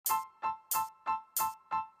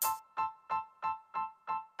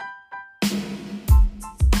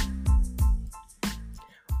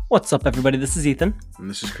What's up, everybody? This is Ethan. And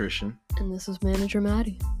this is Christian. And this is Manager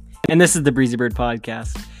Maddie. And this is the Breezy Bird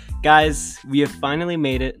Podcast. Guys, we have finally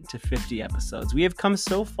made it to 50 episodes. We have come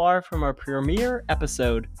so far from our premiere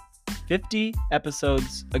episode 50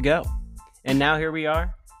 episodes ago. And now here we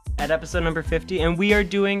are at episode number 50. And we are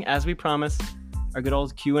doing, as we promised, our good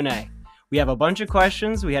old Q&A. We have a bunch of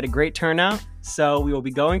questions. We had a great turnout. So we will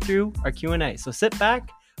be going through our Q&A. So sit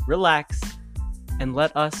back, relax, and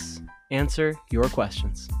let us answer your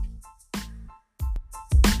questions.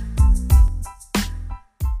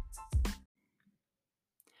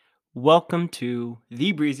 Welcome to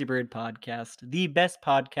the Breezy Bird Podcast, the best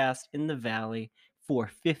podcast in the Valley for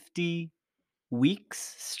 50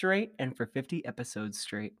 weeks straight and for 50 episodes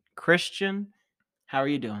straight. Christian, how are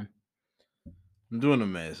you doing? I'm doing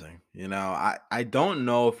amazing. I don't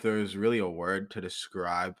know if there's really a word to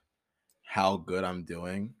describe how good I'm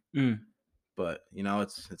doing, but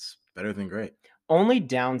it's better than great. Only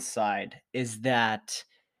downside is that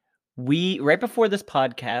right before this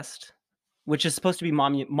podcast, which is supposed to be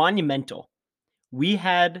monumental, we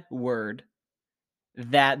had word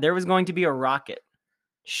that there was going to be a rocket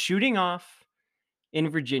shooting off in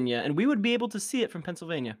Virginia, and we would be able to see it from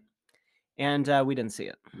Pennsylvania. And we didn't see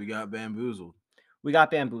it. We got bamboozled.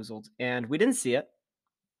 And we didn't see it.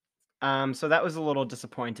 So that was a little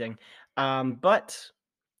disappointing. But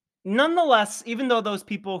nonetheless, even though those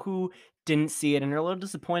people who didn't see it and are a little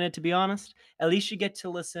disappointed, to be honest, at least you get to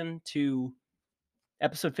listen to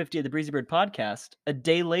episode 50 of the Breezy Bird Podcast a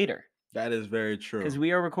day later. That is very true. Because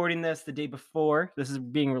we are recording this the day before this is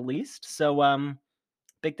being released. So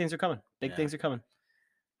big things are coming. Things are coming.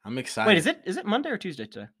 I'm excited. Wait, is it Monday or Tuesday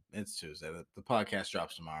today? It's Tuesday. The podcast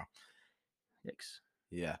drops tomorrow. Yikes.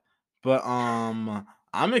 Yeah. But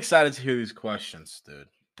I'm excited to hear these questions, dude.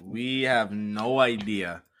 We have no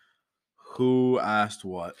idea who asked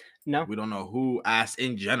what. No. We don't know who asked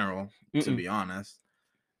in general, to be honest.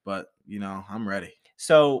 But, I'm ready.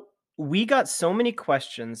 So we got so many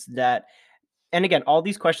questions that, and again, all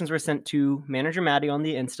these questions were sent to Manager Maddie on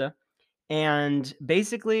the Insta. And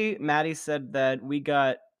basically, Maddie said that we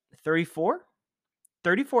got 34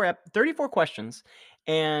 questions.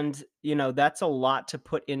 And, that's a lot to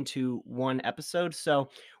put into one episode. So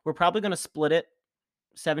we're probably going to split it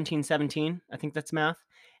 17-17. I think that's math.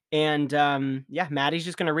 And Maddie's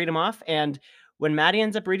just going to read them off. And when Maddie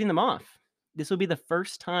ends up reading them off, this will be the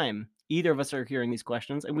first time either of us are hearing these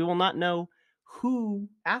questions, and we will not know who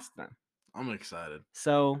asked them. I'm excited.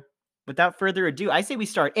 So without further ado, I say we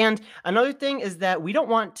start. And another thing is that we don't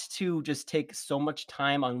want to just take so much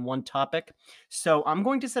time on one topic. So I'm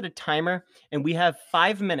going to set a timer, and we have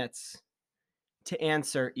 5 minutes to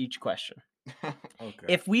answer each question. Okay.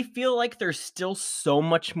 If we feel like there's still so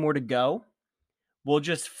much more to go, we'll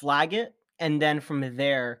just flag it. And then from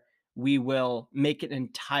there, we will make an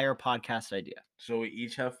entire podcast idea. So we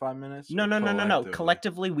each have 5 minutes? No.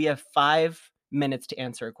 Collectively, we have 5 minutes to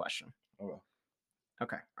answer a question.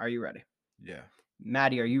 Okay. Are you ready? Yeah.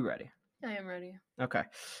 Maddie, are you ready? I am ready. Okay.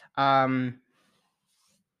 All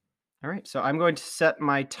right. So I'm going to set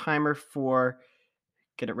my timer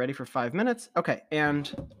get it ready for 5 minutes. Okay.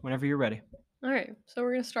 And whenever you're ready. All right. So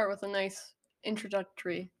we're going to start with a nice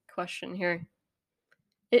introductory question here.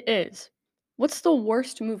 It is, what's the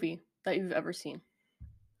worst movie that you've ever seen?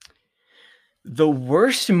 The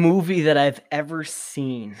worst movie that I've ever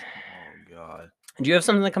seen. Oh, God. Do you have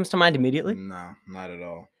something that comes to mind immediately? No, not at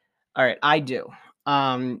all. All right, I do.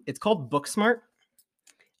 It's called Booksmart.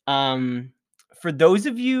 For those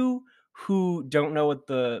of you who don't know what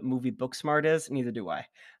the movie Booksmart is, neither do I.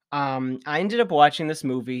 I ended up watching this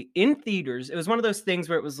movie in theaters. It was one of those things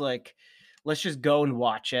where it was like, let's just go and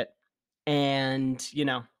watch it. And,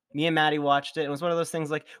 me and Maddie watched it. It was one of those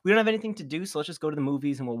things like, we don't have anything to do, so let's just go to the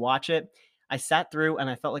movies and we'll watch it. I sat through and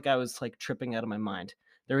I felt like I was like tripping out of my mind.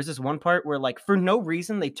 There was this one part where like for no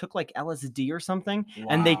reason they took like LSD or something. Wow.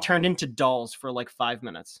 And they turned into dolls for like 5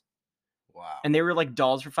 minutes. Wow. And they were like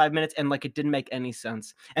dolls for 5 minutes and like it didn't make any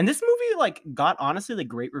sense. And this movie like got honestly like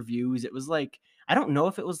great reviews. It was like, I don't know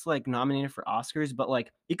if it was like nominated for Oscars, but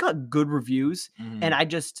like it got good reviews. Mm-hmm. And I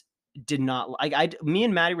just did not like me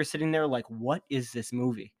and Maddie were sitting there like, what is this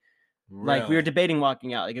movie? Really? Like we were debating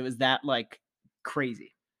walking out. Like it was that like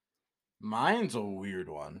crazy. Mine's a weird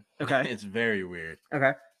one. Okay. It's very weird.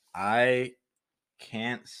 Okay. I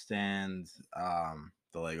can't stand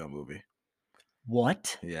the Lego movie.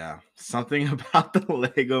 What? Yeah. Something about the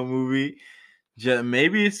Lego movie.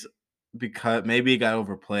 Maybe it's because it got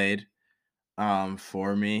overplayed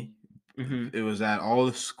for me. Mm-hmm. It was at all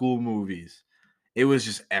the school movies. It was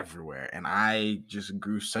just everywhere. And I just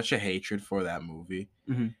grew such a hatred for that movie.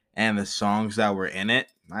 Mm-hmm. And the songs that were in it,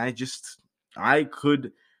 I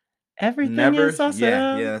could Everything Never. is awesome.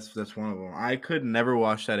 Yeah. That's one of them. I could never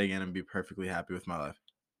watch that again and be perfectly happy with my life.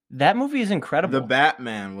 That movie is The incredible.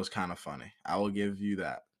 Batman was kind of funny. I will give you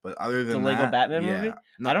that. But other The than Lego that, Batman yeah. movie?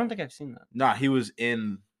 I don't think I've seen that. No, he was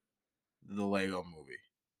in the Lego movie.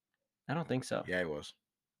 I don't think so. Yeah, he was.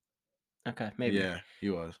 Okay, maybe. Yeah, he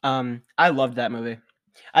was. I loved that movie.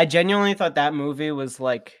 I genuinely thought that movie was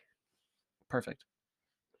like perfect.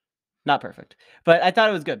 Not perfect, but I thought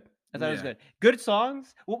it was good. I thought it was Yeah. good. Good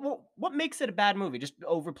songs. What makes it a bad movie? Just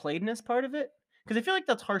overplayedness part of it? Because I feel like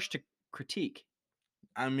that's harsh to critique.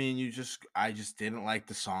 I mean, I just didn't like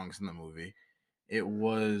the songs in the movie. It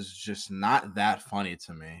was just not that funny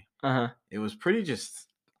to me. It was pretty just,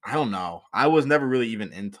 I don't know. I was never really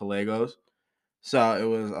even into Legos. So it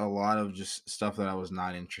was a lot of just stuff that I was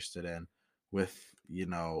not interested in with,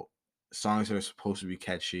 songs that are supposed to be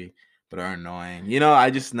catchy but are annoying. I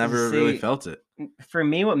just never really felt it. For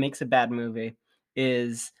me, what makes a bad movie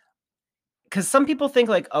is because some people think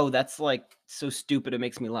like, oh, that's like so stupid it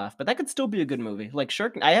makes me laugh, but that could still be a good movie. Like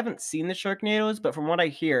I haven't seen the Sharknadoes, but from what I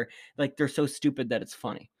hear, like they're so stupid that it's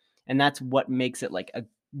funny, and that's what makes it like a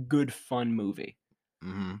good fun movie.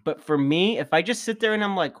 Mm-hmm. But for me, if I just sit there and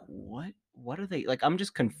I'm like, what are they like? I'm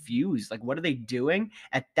just confused. Like, what are they doing?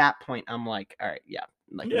 At that point, I'm like, all right, yeah,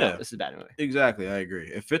 like, no, this is a bad movie. Exactly, I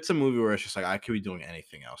agree. If it's a movie where it's just like I could be doing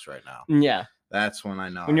anything else right now, yeah, that's when I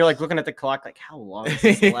know. When you're like looking at the clock, like, how long is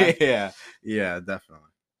this left? yeah, definitely.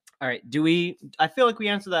 All right, I feel like we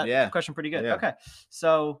answered that question pretty good. Yeah. Okay,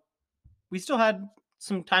 so we still had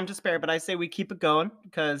some time to spare, but I say we keep it going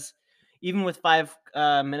because even with 5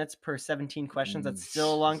 minutes per 17 questions, that's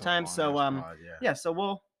still a long time. So so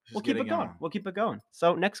we'll keep it going. We'll keep it going.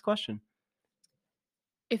 So next question.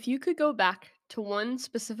 If you could go back to one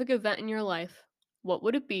specific event in your life, what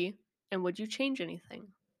would it be, and would you change anything?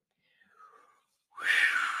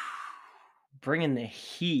 Bringing the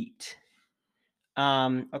heat.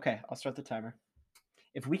 Okay, I'll start the timer.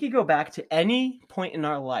 If we could go back to any point in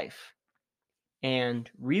our life and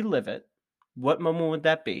relive it, what moment would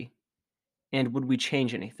that be? And would we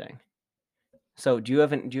change anything? So do you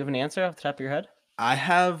have an answer off the top of your head? I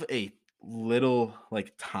have a little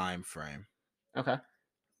time frame. Okay.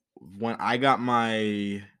 When I got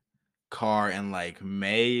my car in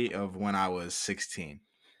May of when I was 16.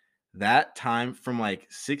 That time from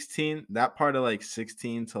 16, that part of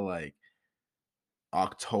 16 to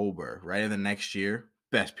October, right in the next year,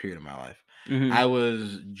 best period of my life. Mm-hmm.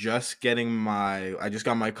 I just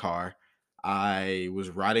got my car. I was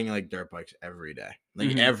riding dirt bikes every day,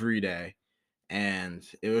 every day. And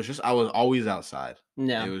it was just, I was always outside.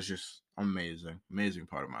 Yeah. It was just amazing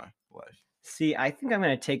part of my life. See, I think I'm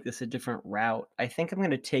going to take this a different route. I think I'm going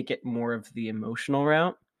to take it more of the emotional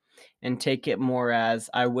route and take it more as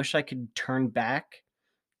I wish I could turn back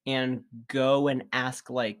and go and ask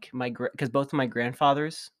because both of my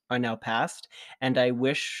grandfathers are now passed, and I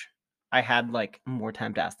wish I had more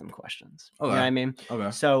time to ask them questions. Okay. You know what I mean?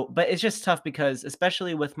 Okay. So, but it's just tough because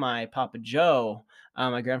especially with my Papa Joe,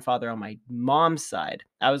 my grandfather on my mom's side,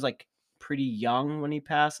 I was pretty young when he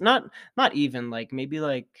passed. Not even maybe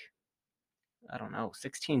I don't know,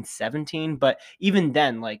 16, 17, but even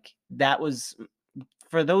then that was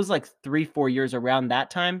for those 3-4 years around that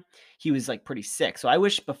time, he was pretty sick. So I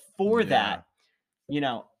wish before that,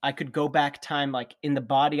 I could go back time in the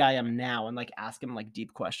body I am now and ask him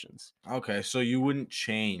deep questions. Okay, so you wouldn't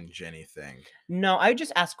change anything. No, I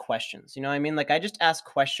just ask questions. You know what I mean? I just ask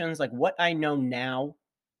questions what I know now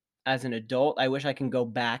as an adult. I wish I can go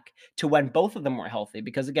back to when both of them were healthy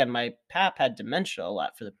because again, my pap had dementia a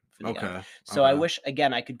lot for the Okay. So I wish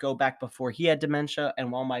again I could go back before he had dementia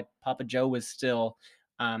and while my Papa Joe was still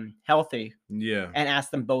healthy. Yeah. And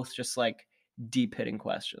ask them both just deep hitting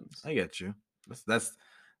questions. I get you. That's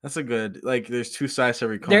a good there's two sides to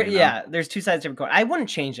every coin. There's two sides to every coin. I wouldn't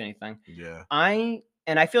change anything. Yeah. I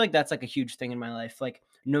feel like that's a huge thing in my life.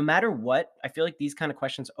 No matter what, I feel like these kind of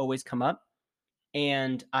questions always come up.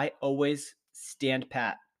 And I always stand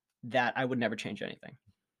pat that I would never change anything.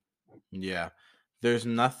 Yeah. There's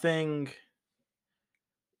nothing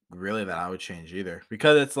really that I would change either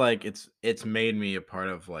because it's made me a part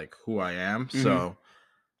of who I am. Mm-hmm. So,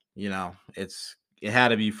 it had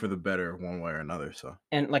to be for the better one way or another. So,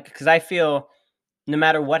 and because I feel no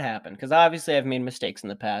matter what happened, because obviously I've made mistakes in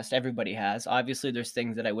the past. Everybody has. Obviously, there's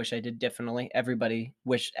things that I wish I did differently. Everybody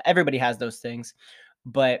has those things,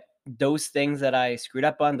 but those things that I screwed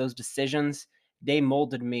up on, those decisions, they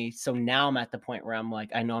molded me. So now I'm at the point where I'm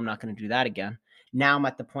I know I'm not going to do that again. Now I'm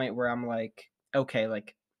at the point where I'm okay,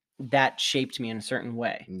 that shaped me in a certain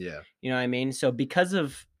way. Yeah. You know what I mean? So because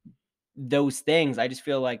of those things, I just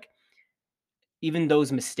feel even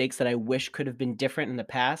those mistakes that I wish could have been different in the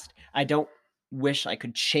past, I don't wish I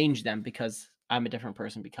could change them because I'm a different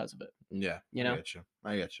person because of it. Yeah. You know? I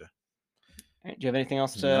get you. All right, do you have anything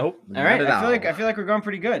else to? Nope. All not right. at I feel like we're going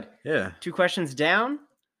pretty good. Yeah. 2 questions down.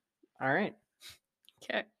 All right.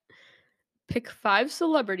 Okay. Pick 5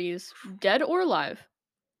 celebrities, dead or alive,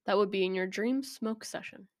 that would be in your dream smoke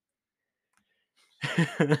session.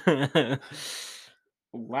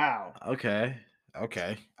 Wow. Okay.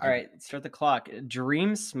 All right. Start the clock.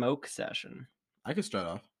 Dream smoke session. I could start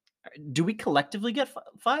off. Do we collectively get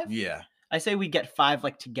 5? Yeah. I say we get 5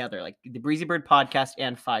 like together, like the Breezy Bird podcast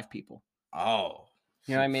and 5 people. Oh.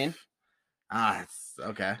 You know what I mean? It's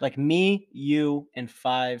okay. Like me, you, and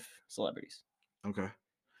 5 celebrities. Okay.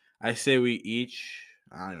 I say we each.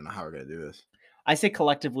 I don't even know how we're gonna do this. I say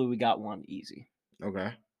collectively we got 1 easy.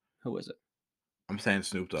 Okay. Who is it? I'm saying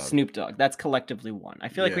Snoop Dogg. Snoop Dogg. That's collectively 1. I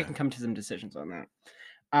feel like we Yeah. can come to some decisions on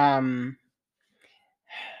that.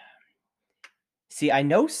 See, I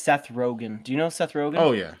know Seth Rogen. Do you know Seth Rogen?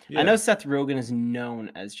 Oh yeah. I know Seth Rogen is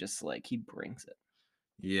known as just like he brings it.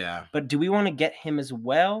 Yeah. But do we want to get him as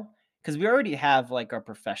well? Because we already have like our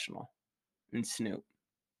professional in Snoop.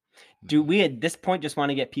 Do we at this point just want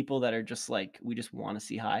to get people that are just like we just want to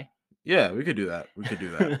see hi? Yeah, we could do that.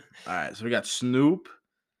 All right. So we got Snoop.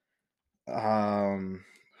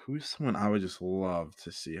 Who's someone I would just love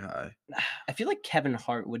to see hi? I feel like Kevin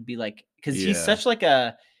Hart would be like because he's Yeah. such like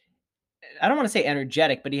a I don't want to say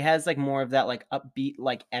energetic, but he has like more of that like upbeat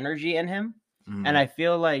like energy in him. Mhm. And I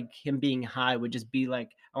feel like him being high would just be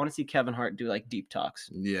like I want to see Kevin Hart do like deep talks.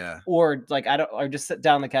 Yeah. Or like or just sit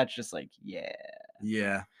down on the couch just like yeah.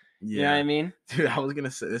 Yeah. You know what I mean? Dude, I was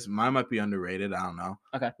gonna say this. Mine might be underrated. I don't know.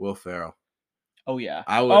 Okay. Will Ferrell. Oh yeah.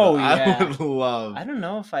 I would. Oh I yeah. would love. I don't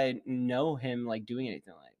know if I know him like doing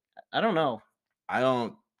anything like that. I don't know. I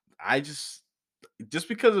don't. I just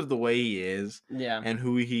because of the way he is Yeah. and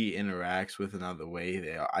who he interacts with and the way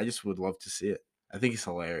they are. I just would love to see it. I think he's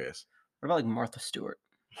hilarious. What about like Martha Stewart?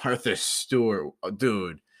 Martha Stewart,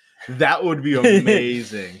 dude, that would be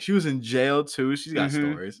amazing. She was in jail too. She's got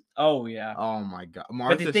Mhm. stories. Oh yeah. Oh my god,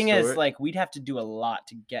 Martha But the thing Stewart, is, like, we'd have to do a lot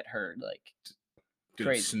to get her. Like, dude,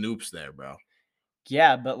 crazy. Snoop's there, bro.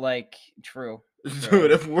 Yeah, but like, true.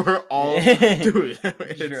 Dude, if we're all, dude,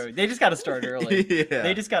 True. They just got to start early. Yeah,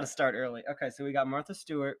 They just got to start early. Okay, so we got Martha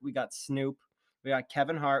Stewart, we got Snoop, we got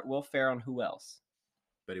Kevin Hart, Will Ferrell, and who else?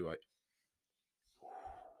 Betty White.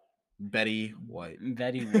 Betty White.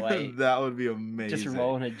 Betty White. That would be amazing. Just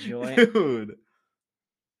rolling a joint. Dude.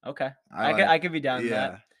 Okay, I could be down with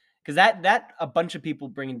that because that a bunch of people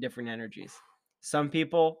bringing different energies. Some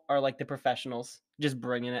people are like the professionals, just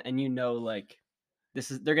bringing it, and you know, like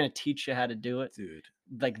they're gonna teach you how to do it, dude,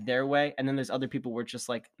 like their way. And then there's other people where it's just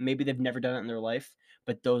like maybe they've never done it in their life,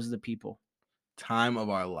 but those are the people. Time of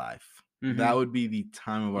our life. Mhm. That would be the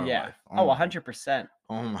time of our life. Oh, 100%.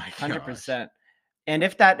 Oh my god. 100%. And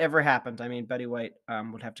if that ever happened, I mean, Betty White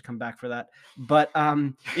would have to come back for that. But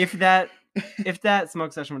if that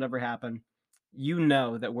smoke session would ever happen, you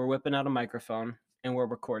know that we're whipping out a microphone and we're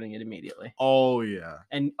recording it immediately. Oh yeah.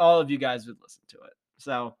 And all of you guys would listen to it.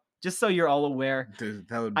 So just so you're all aware, dude,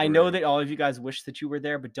 that would be I know that all of you guys wish that you were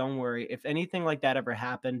there, but don't worry. If anything like that ever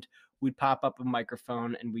happened, we'd pop up a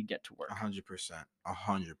microphone and we'd get to work. 100%.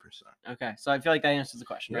 100%. Okay, so I feel like that answers the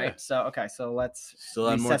question, Yeah. right? So okay, so let's still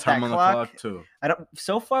have more reset time that on the clock too. I don't.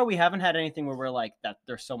 So far, we haven't had anything where we're like that.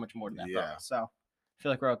 There's so much more to that. Yeah. Problem, so I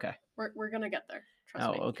feel like we're okay. We're gonna get there. Trust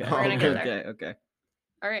Oh, me. okay. We're gonna get there. Okay.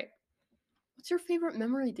 All right. What's your favorite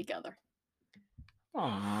memory together?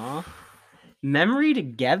 Aww. Memory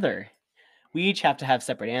together. We each have to have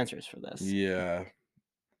separate answers for this. Yeah.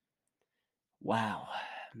 Wow.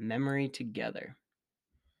 Memory together.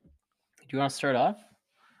 Do you want to start off?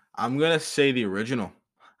 I'm gonna say the original.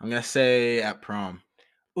 I'm gonna say at prom.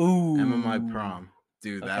 Ooh. MMI prom.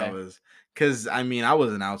 Dude, that Okay. was because I mean I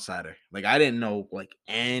was an outsider. Like I didn't know like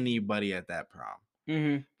anybody at that prom.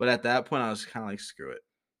 Mm-hmm. But at that point I was kind of like screw it.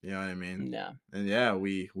 You know what I mean? Yeah. And yeah,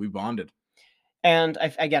 we bonded. And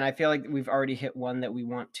I feel like we've already hit one that we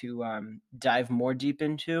want to dive more deep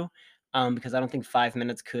into, because I don't think 5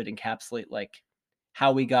 minutes could encapsulate like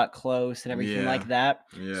how we got close and everything like that.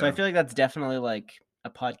 Yeah. So I feel like that's definitely like a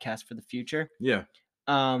podcast for the future. Yeah.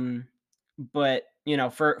 But you know,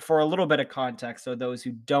 for a little bit of context, so those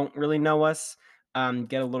who don't really know us,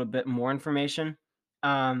 get a little bit more information.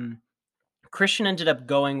 Christian ended up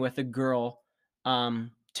going with a girl,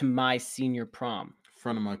 to my senior prom.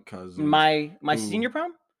 Friend of my cousin. My senior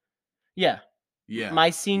prom? Yeah. Yeah. My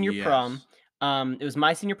senior prom. It was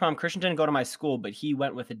my senior prom. Christian didn't go to my school, but he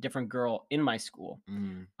went with a different girl in my school.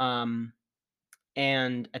 Mm.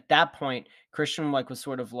 And at that point, Christian like was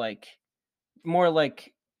sort of like more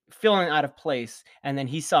like feeling out of place. And then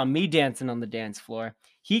he saw me dancing on the dance floor.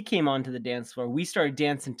 He came onto the dance floor. We started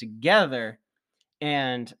dancing together,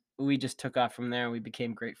 and we just took off from there, and we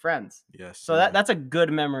became great friends. Yes. So that's a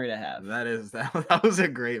good memory to have. That was a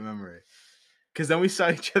great memory. Because then we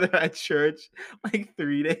saw each other at church like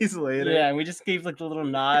 3 days later. Yeah, and we just gave like the little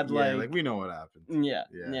nod, Yeah, like we know what happened.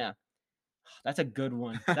 yeah. That's a good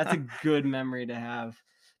one. That's a good memory to have.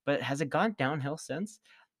 But has it gone downhill since?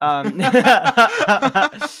 I mean,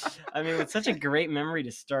 it's such a great memory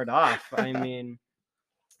to start off. I mean,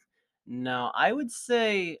 no, I would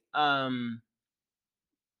say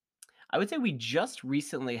we just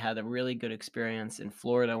recently had a really good experience in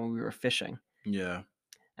Florida when we were fishing. Yeah.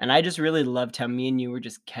 And I just really loved how me and you were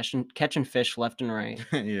just catching fish left and right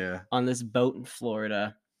Yeah. on this boat in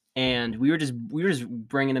Florida. And we were just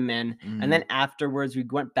bringing them in. And then afterwards, we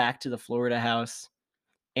went back to the Florida house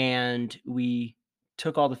and we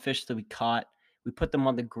took all the fish that we caught. We put them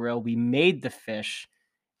on the grill. We made the fish.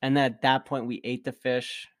 And then at that point, we ate the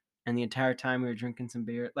fish. And the entire time we were drinking some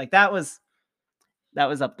beer. Like that was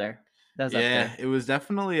up there. That was up there. It was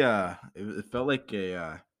definitely it felt like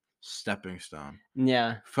a stepping stone.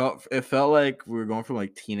 Yeah. It felt like we were going from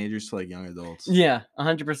like teenagers to like young adults. Yeah,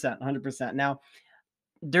 100%. Now,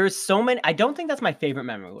 there's so many. I don't think that's my favorite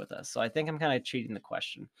memory with us. So I think I'm kind of cheating the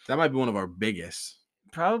question. That might be one of our biggest.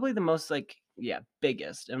 Probably the most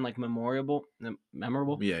biggest and like memorable.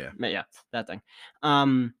 Yeah. Yeah, that thing.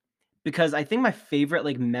 Because I think my favorite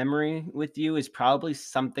like memory with you is probably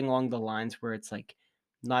something along the lines where it's like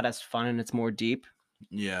not as fun and it's more deep.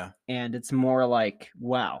 Yeah. And it's more like,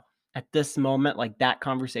 wow, at this moment, like that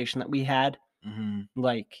conversation that we had,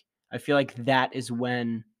 like I feel like that is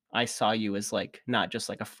when I saw you as like not just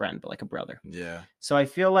like a friend, but like a brother. Yeah. So I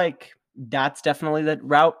feel like that's definitely the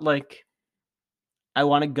route like I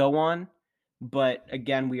want to go on. But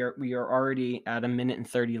again, we are already at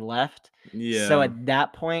 1:30 left. Yeah. So at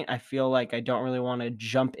that point, I feel like I don't really want to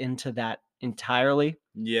jump into that entirely.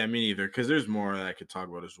 Yeah, me neither. Because there's more that I could talk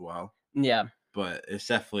about as well. Yeah. But that's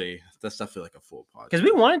definitely like a full podcast. Because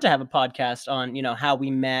we wanted to have a podcast on, how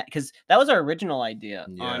we met, because that was our original idea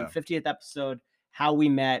on 50th episode, how we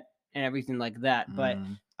met and everything like that. But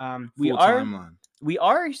we are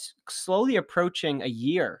slowly approaching a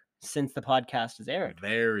year since the podcast has aired.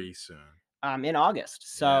 Very soon. In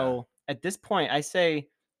August. So at this point, I say,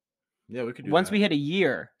 we could do once that. we hit a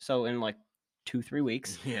year, so in like 2-3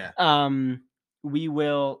 weeks, we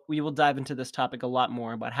will dive into this topic a lot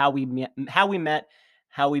more about how we met,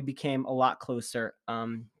 how we became a lot closer.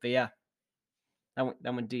 But yeah,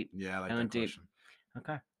 that went deep. Yeah, I like that question.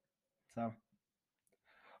 Okay, so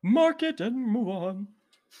mark it and move on.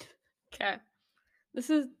 Okay, this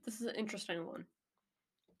is an interesting one.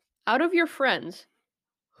 Out of your friends,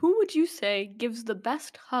 who would you say gives the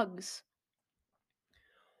best hugs?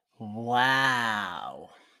 Wow.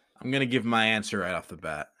 I'm gonna give my answer right off the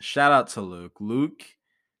bat. Shout out to Luke. Luke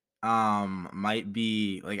might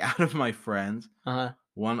be like out of my friends,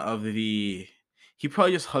 one of the he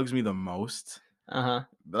probably just hugs me the most.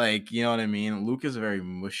 Like, you know what I mean? Luke is a very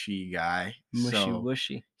mushy guy.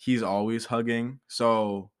 Mushy. He's always hugging.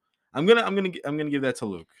 So I'm gonna give that to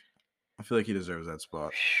Luke. I feel like he deserves that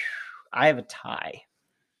spot. I have a tie.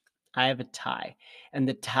 And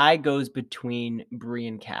the tie goes between Bree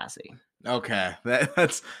and Cassie. Okay.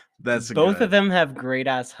 That's both of them have great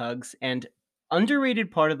ass hugs, and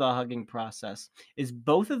underrated part of the hugging process is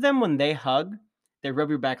both of them, when they hug, they rub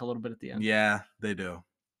your back a little bit at the end. Yeah, they do.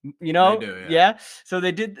 You know? They do, yeah. So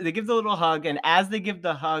they give the little hug, and as they give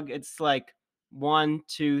the hug, it's like 1,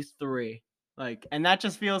 2, 3. Like, and that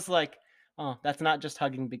just feels like, oh, that's not just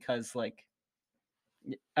hugging because like,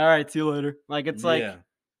 all right, see you later. Like, it's like,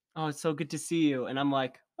 oh, it's so good to see you. And I'm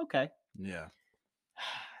like, okay. Yeah.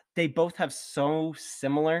 They both have so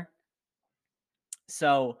similar.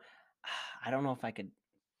 So I don't know if I could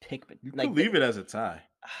pick, but you could leave it as a tie.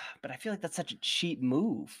 But I feel like that's such a cheap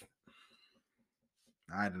move.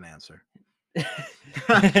 I had an answer.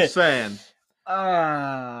 Just saying.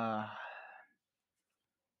 I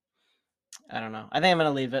don't know. I think I'm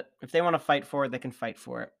gonna leave it. If they want to fight for it, they can fight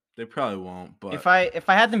for it. They probably won't. But if I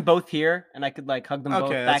had them both here and I could like hug them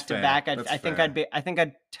both back to back, I think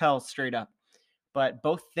I'd tell straight up. But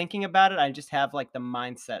both thinking about it, I just have like the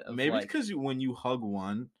mindset of maybe because when you hug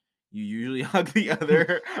one, you usually hug the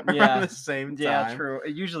other around the same time. Yeah, true.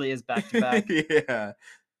 It usually is back to back. Yeah.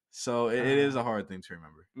 So it is a hard thing to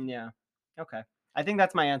remember. Yeah. Okay. I think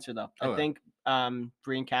that's my answer though. Okay. I think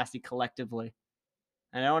Bree and Cassie collectively,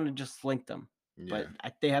 and I don't want to just link them, but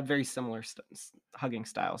they have very similar hugging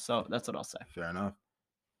styles. So that's what I'll say. Fair enough.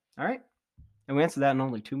 All right. And we answered that in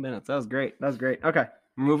only 2 minutes. That was great. Okay.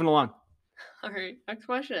 We're moving along. All right, next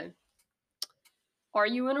question. Are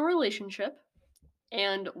you in a relationship?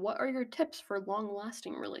 And what are your tips for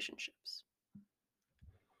long-lasting relationships?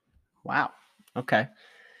 Wow. Okay.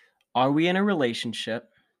 Are we in a relationship?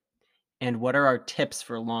 And what are our tips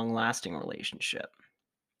for a long-lasting relationship?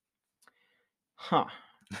 Huh.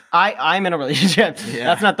 I'm in a relationship. Yeah.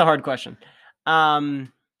 That's not the hard question.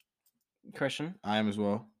 Christian? I am as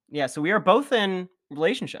well. Yeah, so we are both in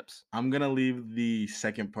relationships. I'm gonna leave the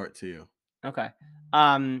second part to you. Okay.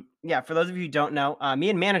 Yeah, for those of you who don't know, me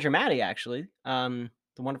and manager Maddie, actually, the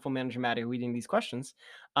wonderful manager Maddie reading these questions,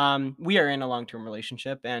 we are in a long-term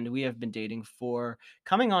relationship and we have been dating for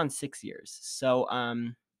coming on 6 years. So,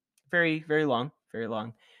 very, very long, very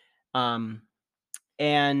long.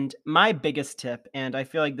 And my biggest tip, and I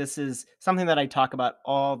feel like this is something that I talk about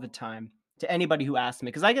all the time to anybody who asks me,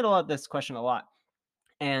 because I get this question a lot.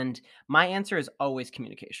 And my answer is always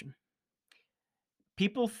communication.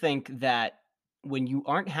 People think that when you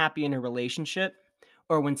aren't happy in a relationship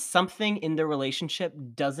or when something in the relationship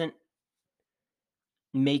doesn't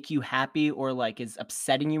make you happy or like is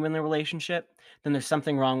upsetting you in the relationship, then there's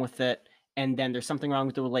something wrong with it. And then there's something wrong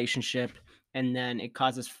with the relationship. And then it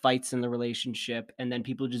causes fights in the relationship. And then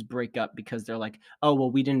people just break up because they're like, oh, well,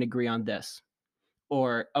 we didn't agree on this.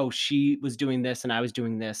 Or, oh, she was doing this and I was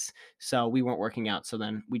doing this. So we weren't working out. So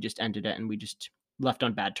then we just ended it and we just left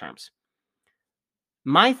on bad terms.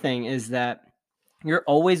 My thing is that you're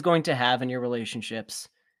always going to have in your relationships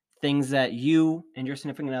things that you and your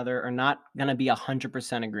significant other are not going to be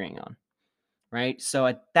 100% agreeing on, right? So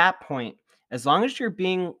at that point, as long as you're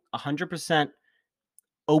being 100%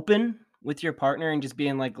 open with your partner and just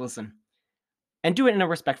being like, listen, and do it in a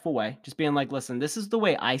respectful way, just being like, listen, this is the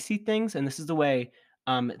way I see things, and this is the way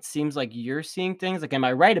it seems like you're seeing things. Like, am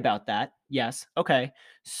I right about that? Yes. Okay.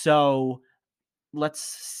 So let's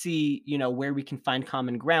see, where we can find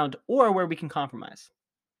common ground or where we can compromise.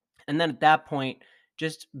 And then at that point,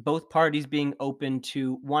 just both parties being open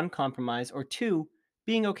to one, compromise, or two,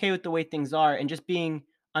 being okay with the way things are and just being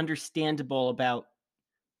understandable about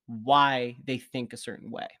why they think a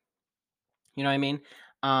certain way. You know what I mean?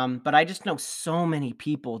 But I just know so many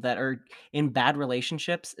people that are in bad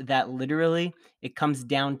relationships that literally it comes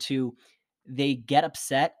down to they get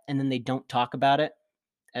upset and then they don't talk about it,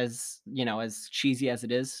 as cheesy as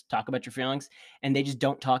it is, talk about your feelings, and they just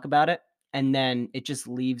don't talk about it. And then it just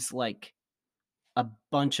leaves like a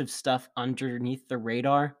bunch of stuff underneath the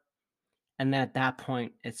radar. And then at that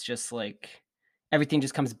point, it's just like everything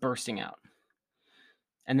just comes bursting out.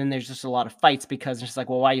 And then there's just a lot of fights because it's just like,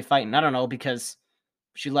 well, why are you fighting? I don't know, because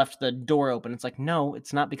she left the door open. It's like, no,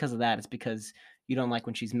 it's not because of that. It's because you don't like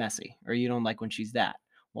when she's messy or you don't like when she's that.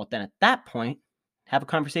 Well, then at that point, have a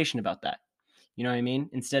conversation about that. You know what I mean?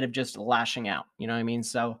 Instead of just lashing out. You know what I mean?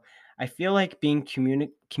 So I feel like being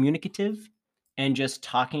communicative and just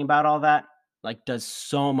talking about all that like does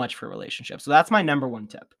so much for relationships. So that's my number one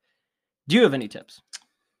tip. Do you have any tips?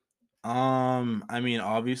 I mean,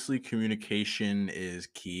 obviously communication is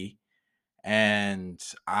key. And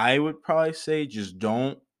I would probably say just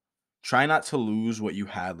don't try not to lose what you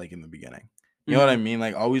had like in the beginning. You know what I mean?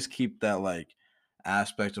 Like always keep that like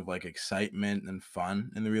aspect of like excitement and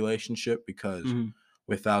fun in the relationship because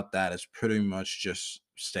without that it's pretty much just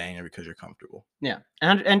staying there because you're comfortable. Yeah.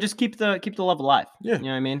 And just keep the love alive. Yeah. You know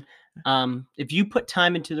what I mean? If you put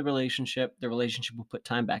time into the relationship will put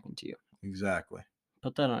time back into you. Exactly.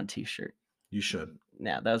 Put that on a t-shirt. You should.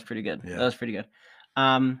 Yeah, that was pretty good. Yeah. That was pretty good.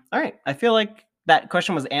 All right. I feel like that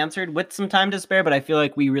question was answered with some time to spare, but I feel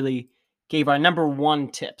like we really gave our number one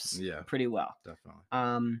tips pretty well.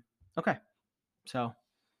 Definitely. Okay. So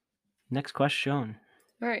next question.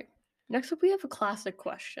 All right. Next up, we have a classic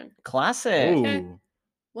question. Classic. Okay. Ooh.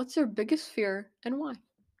 What's your biggest fear and why?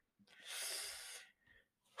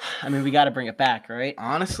 I mean, we got to bring it back, right?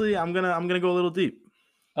 Honestly, I'm gonna go a little deep.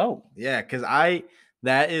 Oh. Yeah, because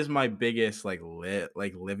that is my biggest like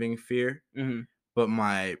living fear. Mm-hmm. But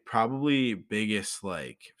my probably biggest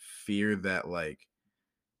like fear that like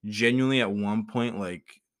genuinely at one point like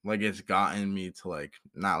it's gotten me to like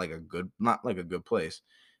not like a good place,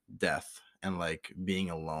 death and like being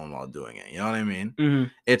alone while doing it. You know what I mean? Mm-hmm.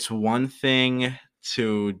 It's one thing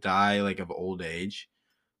to die like of old age,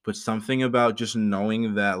 but something about just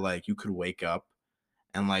knowing that like you could wake up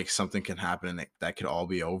and like something can happen and that could all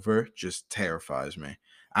be over just terrifies me.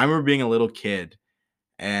 I remember being a little kid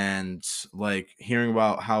and like hearing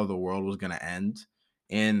about how the world was gonna end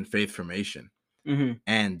in Faith Formation. Mm-hmm.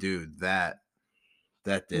 And dude, that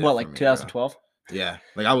did what, it like for me, 2012? bro. Yeah,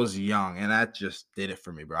 like I was young and that just did it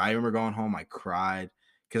for me, bro. I remember going home, I cried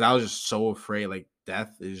because I was just so afraid. Like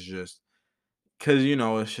death is just because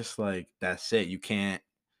it's just like that's it. You can't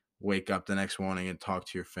wake up the next morning and talk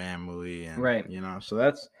to your family, and Right.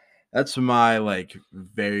 so that's my like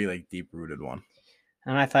very like deep rooted one.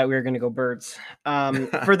 And I thought we were going to go birds.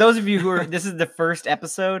 For those of you who are, this is the first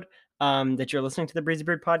episode that you're listening to the Breezy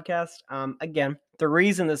Bird podcast. Again, the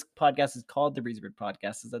reason this podcast is called the Breezy Bird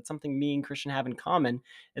podcast is that something me and Christian have in common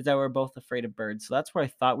is that we're both afraid of birds. So that's where I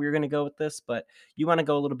thought we were going to go with this, but you want to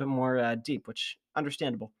go a little bit more deep, which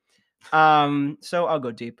understandable. So I'll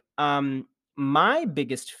go deep. My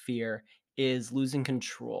biggest fear is losing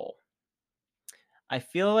control. I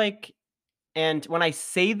feel like, and when I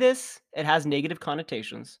say this, it has negative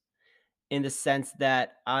connotations in the sense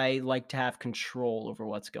that I like to have control over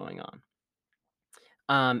what's going on.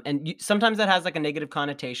 And sometimes that has like a negative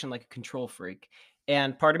connotation, like a control freak.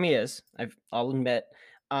 And part of me is, I'll admit,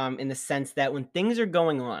 in the sense that when things are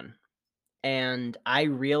going on and I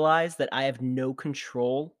realize that I have no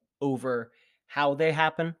control over how they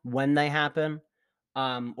happen, when they happen,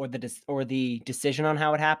 or the decision on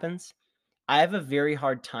how it happens, I have a very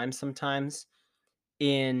hard time sometimes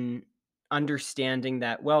in understanding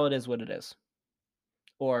that, well, it is what it is.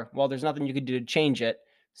 Or, well, there's nothing you could do to change it,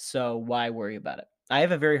 so why worry about it? I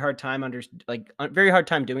have a very hard time very hard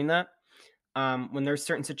time doing that. When there's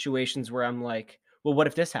certain situations where I'm like, well, what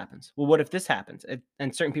if this happens? Well, what if this happens?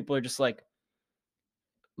 And certain people are just like,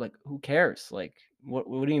 who cares? Like,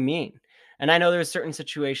 what do you mean? And I know there's certain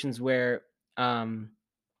situations where, I'd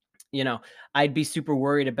be super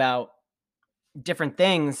worried about different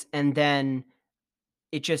things, and then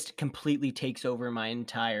it just completely takes over my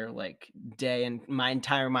entire like day and my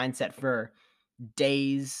entire mindset for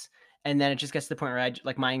days. And then it just gets to the point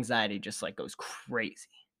where my anxiety just like goes crazy.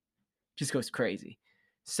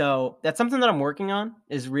 So that's something that I'm working on,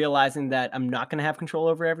 is realizing that I'm not going to have control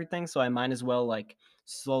over everything. So I might as well like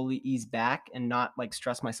slowly ease back and not like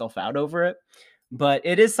stress myself out over it. But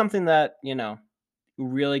it is something that,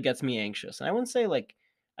 really gets me anxious. And I wouldn't say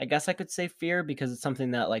I guess I could say fear, because it's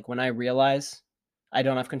something that like when I realize I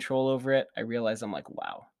don't have control over it, I realize I'm like,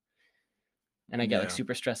 wow. And I get like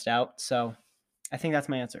super stressed out. So I think that's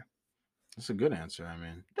my answer. That's a good answer. I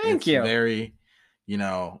mean, thank you. Very,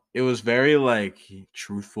 it was very like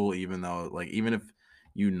truthful, even though like, even if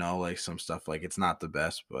like some stuff, like it's not the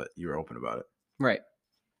best, but you're open about it. Right.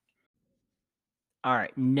 All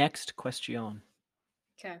right. Next question.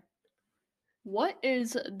 Okay. What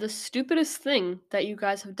is the stupidest thing that you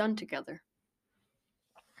guys have done together?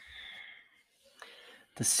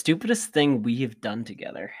 The stupidest thing we have done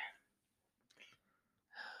together.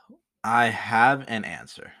 I have an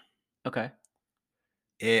answer. Okay.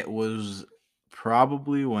 It was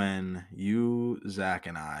probably when you, Zach,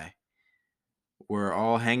 and I were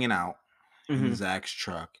all hanging out in Zach's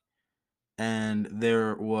truck, and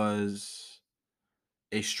there was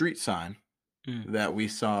a street sign that we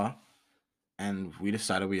saw, and we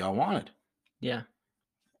decided we all wanted. Yeah.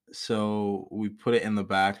 So we put it in the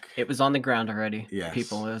back. It was on the ground already. Yes.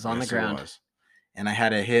 People, it was on the ground. It was. And I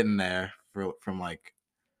had it hidden there from like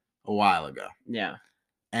a while ago. Yeah.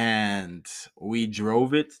 And we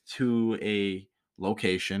drove it to a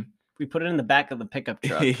location. We put it in the back of the pickup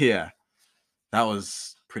truck. Yeah. That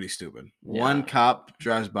was pretty stupid. Yeah. One cop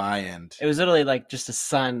drives by, and it was literally like just a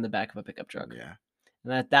sign in the back of a pickup truck. Yeah.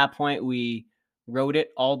 And at that point, we rode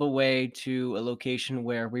it all the way to a location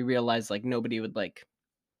where we realized like nobody would like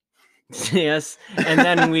see us. And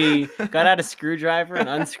then we got out a screwdriver and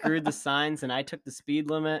unscrewed the signs, and I took the speed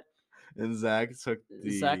limit. And Zach took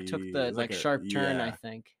the like sharp turn, I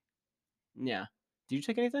think. Yeah. Did you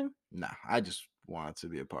take anything? No, I just wanted to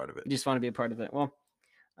be a part of it. You just want to be a part of it. Well,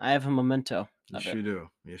 I have a memento. Yes, you do.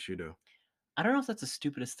 Yes, you do. I don't know if that's the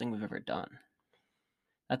stupidest thing we've ever done.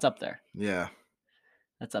 That's up there. Yeah.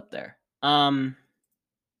 That's up there. That's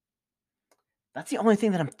the only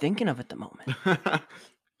thing that I'm thinking of at the moment.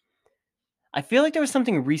 I feel like there was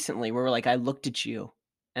something recently where like I looked at you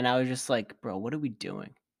and I was just like, bro, what are we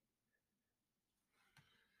doing?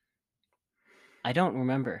 I don't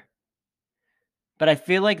remember. But I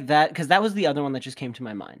feel like that, because that was the other one that just came to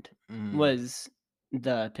my mind, was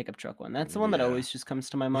the pickup truck one. That's the one that always just comes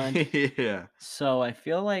to my mind. Yeah. So I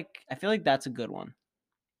feel like that's a good one.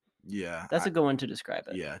 Yeah. That's a good one to describe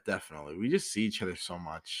it. Yeah, definitely. We just see each other so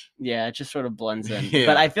much. Yeah, it just sort of blends in. Yeah.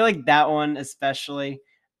 But I feel like that one especially,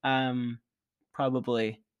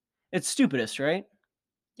 probably, it's stupidest, right?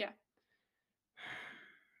 Yeah.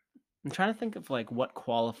 I'm trying to think of like what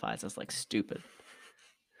qualifies as like stupid.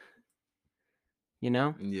 You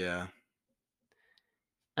know? Yeah.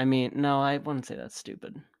 I mean, no, I wouldn't say that's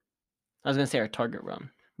stupid. I was gonna say our Target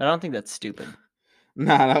run, but I don't think that's stupid.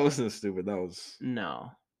 Nah, that wasn't stupid. That was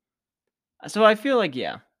no. So I feel like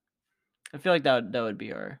I feel like that would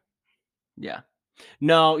be our, yeah.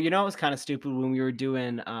 No, you know it was kind of stupid when we were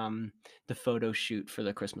doing the photo shoot for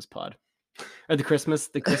the Christmas pod or the Christmas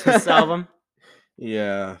album.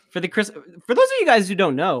 Yeah. For those of you guys who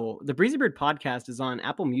don't know, the Breezy Bird podcast is on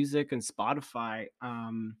Apple Music and Spotify.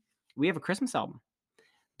 We have a Christmas album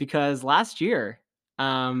because last year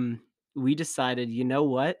we decided, you know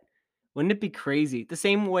what? Wouldn't it be crazy? The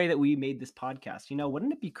same way that we made this podcast,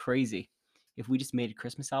 wouldn't it be crazy if we just made a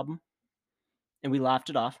Christmas album and we laughed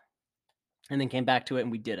it off and then came back to it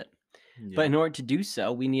and we did it? Yeah. But in order to do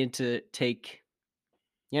so, we needed to take,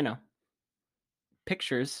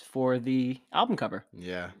 pictures for the album cover.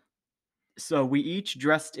 Yeah. So we each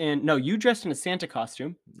dressed in, no, you dressed in a Santa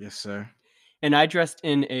costume. Yes, sir. And I dressed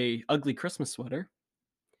in a ugly Christmas sweater.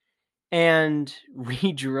 And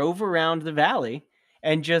we drove around the valley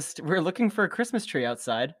and we're looking for a Christmas tree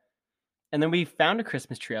outside. And then we found a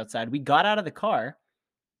Christmas tree outside. We got out of the car.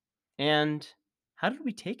 And how did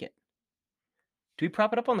we take it? Do we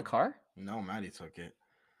prop it up on the car? No, Maddie took it.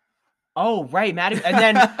 Oh, right, Maddie. And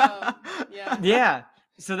then, yeah. yeah.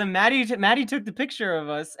 So then Maddie took the picture of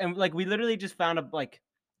us. And we literally just found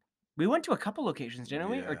we went to a couple locations, didn't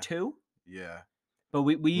we? Or two? Yeah. But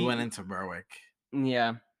we went into Berwick.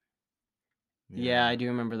 Yeah. Yeah, I do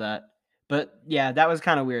remember that. But yeah, that was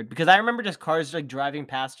kind of weird because I remember just cars driving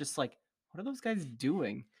past, just what are those guys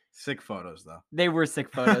doing? Sick photos though. They were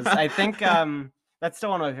sick photos. I think that's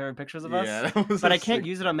still one of my favorite pictures of us. Yeah, but I can't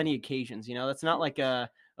use it on many occasions. That's not like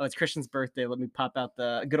it's Christian's birthday. Let me pop out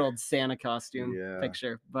the good old Santa costume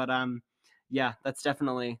picture. But yeah, that's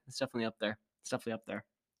definitely up there. It's definitely up there.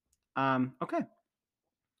 Okay.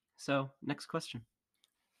 So next question.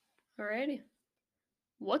 Alrighty.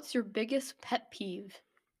 What's your biggest pet peeve?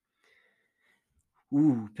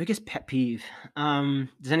 Ooh, biggest pet peeve.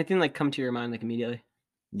 Does anything come to your mind immediately?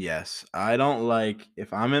 Yes. I don't like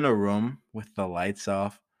if I'm in a room with the lights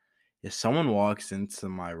off, if someone walks into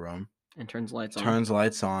my room and turns lights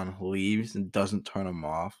on, leaves and doesn't turn them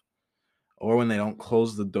off, or when they don't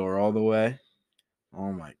close the door all the way.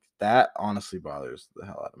 Oh my, that honestly bothers the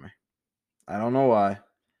hell out of me. I don't know why.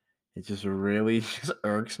 It just really just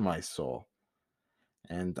irks my soul.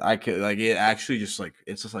 And I could it actually just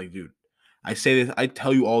it's just dude, I say this, I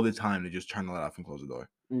tell you all the time to just turn the light off and close the door.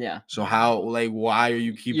 Yeah. So how why are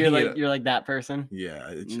you keeping You're like that person? Yeah.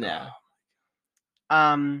 It's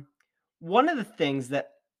one of the things that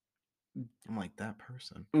I'm like that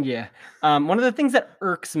person. Yeah. One of the things that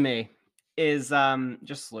irks me is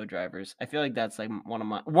just slow drivers. I feel like that's one of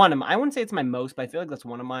my I wouldn't say it's my most, but I feel like that's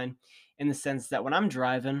one of mine in the sense that when I'm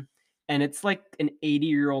driving and it's an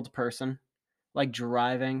 80-year-old person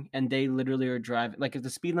driving and they literally are driving if the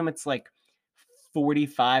speed limit's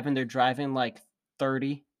 45 and they're driving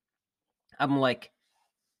 30, I'm like,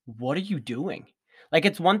 what are you doing?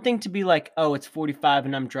 It's one thing to be oh, it's 45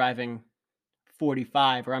 and I'm driving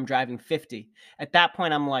 45 or I'm driving 50. At that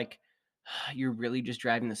point, I'm like, you're really just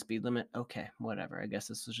driving the speed limit? Okay, whatever. I guess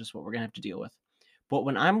this is just what we're going to have to deal with. But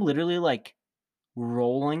when I'm literally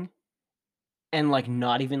rolling and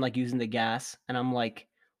not even using the gas and I'm like,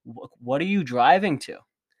 what are you driving to?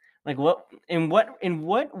 In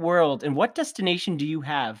what world, in what destination do you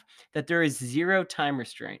have that there is zero time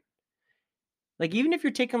restraint? Even if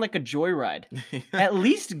you're taking a joyride, at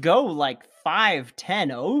least go 5,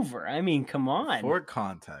 10 over. I mean, come on. For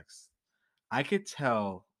context, I could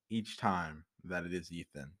tell each time that it is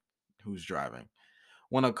Ethan who's driving.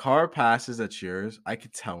 When a car passes that's yours, I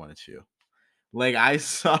could tell when it's you. I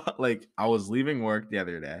saw, I was leaving work the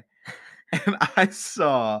other day, and I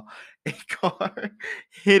saw a car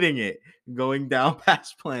hitting it going down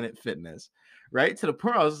past Planet Fitness, right to the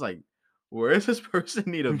point I was like, where does this person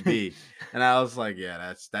need to be? And I was like,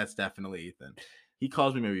 yeah, that's definitely Ethan. He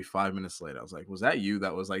calls me maybe 5 minutes later. I was like, was that you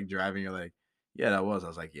that was driving? You're like, yeah, that was. I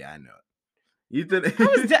was like, yeah, I know it. Ethan,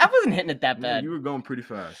 I wasn't hitting it that bad. You were going pretty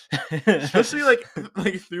fast, especially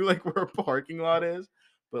through where a parking lot is.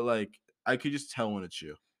 But I could just tell when it's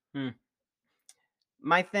you.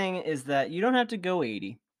 My thing is that you don't have to go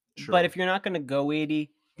 80, but if you're not going to go 80,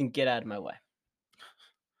 then get out of my way.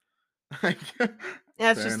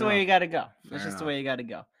 That's just the way you got to go. That's just the way you got to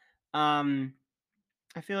go. I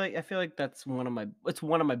feel like that's one of my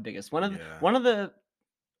biggest. Because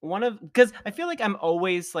I feel like I'm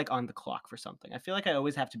always on the clock for something. I feel like I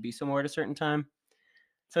always have to be somewhere at a certain time.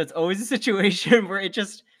 So it's always a situation where I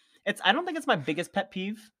don't think it's my biggest pet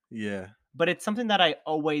peeve. Yeah. But it's something that I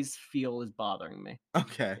always feel is bothering me.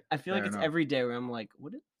 Okay. I feel like it's every day where I'm like,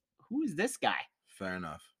 who is this guy? Fair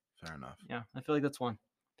enough. Yeah, I feel like that's one.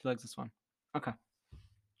 Okay.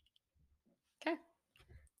 Okay.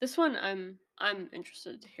 This one I'm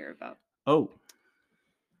interested to hear about. Oh.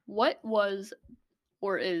 What was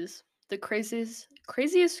or is the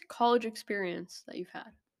craziest college experience that you've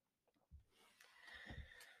had.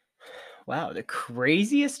 Wow, the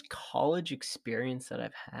craziest college experience that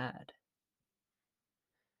I've had.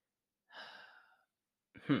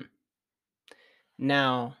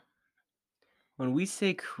 Now, when we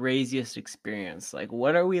say craziest experience, like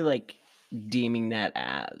what are we like deeming that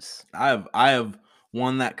as? I have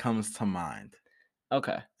one that comes to mind.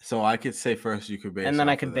 Okay. So I could say first, you could base And then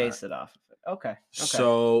I off could of base that. it off of it. Okay.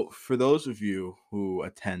 So for those of you who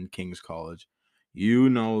attend King's College, you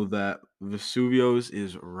know that Vesuvios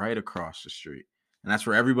is right across the street. And that's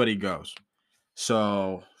where everybody goes.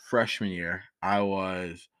 So freshman year, I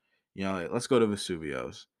was, like, let's go to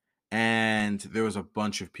Vesuvios. And there was a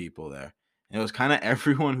bunch of people there. And it was kind of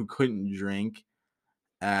everyone who couldn't drink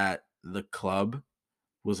at the club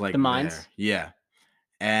was like The mines? there. Yeah.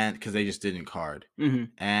 And because they just didn't card. Mm-hmm.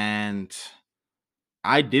 And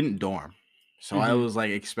I didn't dorm. So I Mhm. was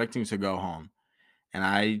like expecting to go home. And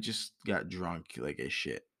I just got drunk like as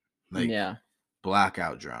shit. Like Yeah.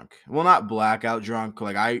 blackout drunk. Well, not blackout drunk.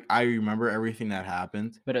 Like I remember everything that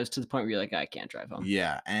happened. But it was to the point where you're like, I can't drive home.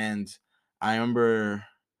 Yeah. And I remember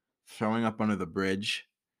throwing up under the bridge.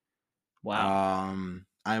 Wow.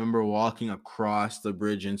 I remember walking across the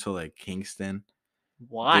bridge into like Kingston.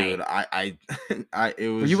 Why? Dude, I it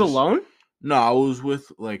was Were you just- alone? No, I was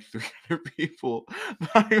with like 300 people.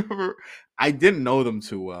 I remember I didn't know them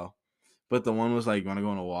too well. But the one was like, "You want to go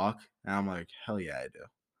on a walk?" And I'm like, "Hell yeah, I do."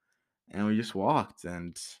 And we just walked,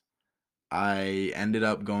 and I ended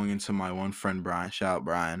up going into my one friend Brian. Shout out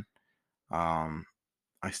Brian.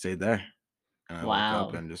 I stayed there, and I woke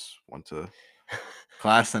up Wow. and just went to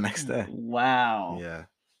class the next day. Wow. Yeah.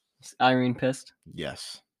 Is Irene pissed?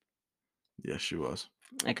 Yes. Yes, she was.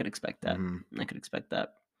 I could expect that. Mhm. I could expect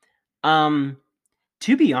that.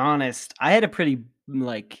 To be honest, I had a pretty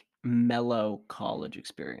like mellow college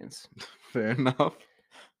experience. Fair enough.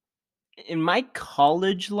 In my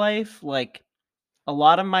college life, like a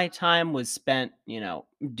lot of my time was spent,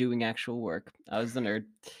 doing actual work. I was the nerd.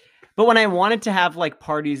 But when I wanted to have like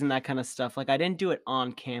parties and that kind of stuff, like I didn't do it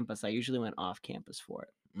on campus. I usually went off campus for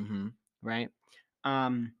it. Mm-hmm. Right.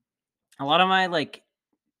 A lot of my like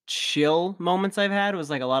chill moments I've had was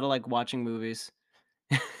like a lot of like watching movies.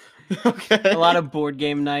 Okay. A lot of board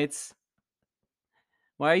game nights.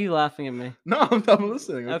 Why are you laughing at me? No, I'm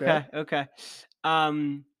listening. Okay.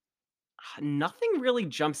 Nothing really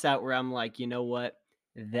jumps out where I'm like, you know what?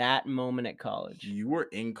 That moment at college. You were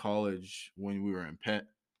in college when we were in Pitt.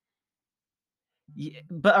 Yeah,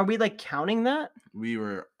 but are we like counting that? We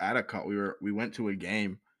were at we went to a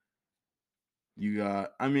game.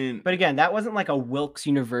 But again, that wasn't like a Wilkes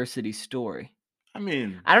University story. I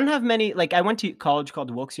mean, I don't have many, like I went to college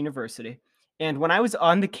called Wilkes University. And when I was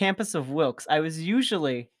on the campus of Wilkes, I was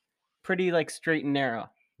usually pretty like straight and narrow.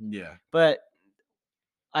 yeah. But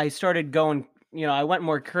I started going, I went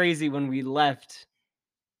more crazy when we left,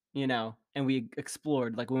 and we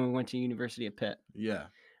explored, like when we went to University of Pitt. Yeah.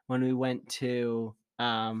 When we went to,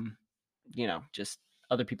 just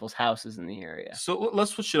other people's houses in the area. So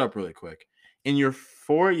let's switch it up really quick. In your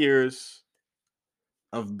 4 years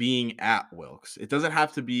of being at Wilkes, it doesn't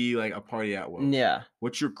have to be like a party at Wilkes. Yeah.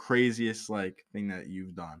 What's your craziest like thing that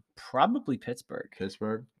you've done? Probably Pittsburgh.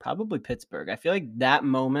 Probably Pittsburgh. I feel like that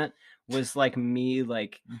moment was like me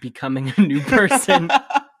like becoming a new person.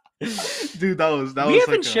 Dude, that was we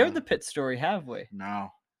haven't shared the Pitt story, have we? No.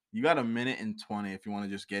 You got 1 minute and 20 if you want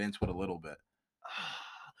to just get into it a little bit.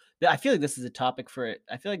 I feel like this is a topic for it.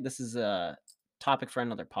 I feel like this is a topic for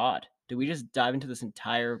another pod. Did we just dive into this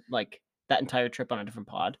entire that entire trip on a different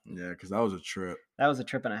pod? Yeah, because that was a trip. That was a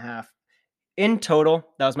trip and a half. In total,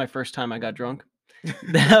 that was my first time I got drunk.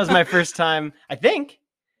 That was my first time, I think.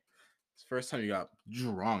 It's the first time you got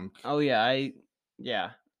drunk. Oh yeah, I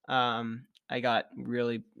got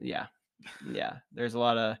really yeah. There's a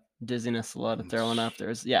lot of dizziness, a lot of throwing up.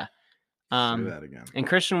 There's Say that again. And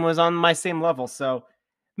Christian was on my same level, so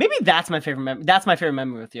maybe that's my favorite memory. That's my favorite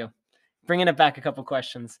memory with you. Bringing it back a couple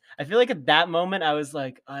questions. I feel like at that moment I was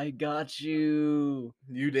like, I got you.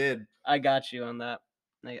 You did. I got you on that.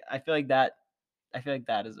 I feel like that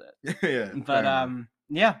is it. Yeah. But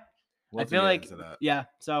yeah. We'll I feel like yeah.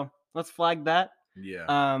 So let's flag that.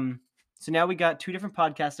 Yeah. So now we got 2 different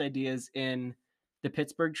podcast ideas in the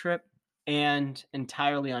Pittsburgh trip and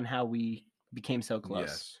entirely on how we became so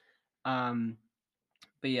close. Yes.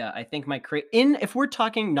 But yeah, I think if we're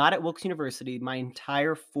talking not at Wilkes University, my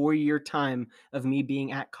entire 4-year time of me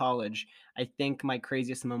being at college, I think my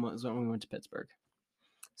craziest moment was when we went to Pittsburgh.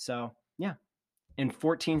 So yeah, in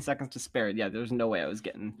 14 seconds to spare. Yeah, there's no way I was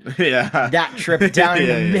getting that trip down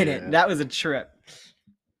in a minute. Yeah. That was a trip.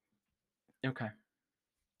 Okay.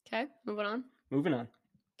 Okay, moving on. Moving on.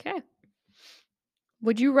 Okay.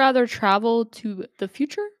 Would you rather travel to the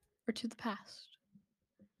future or to the past?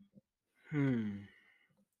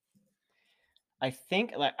 I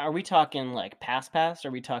think, like, are we talking like past?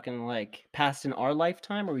 Are we talking like past in our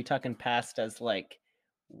lifetime? Or are we talking past as like,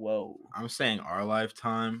 whoa? I'm saying our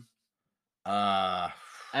lifetime. I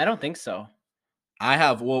don't think so.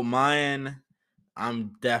 have mine.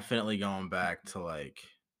 I'm definitely going back to like.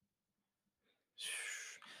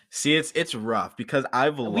 See, it's rough because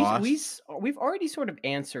I've lost. We've already sort of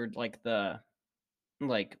answered like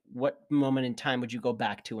what moment in time would you go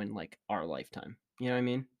back to in like our lifetime? You know what I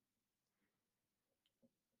mean?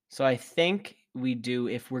 So I think we do.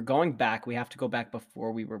 If we're going back, we have to go back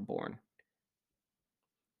before we were born.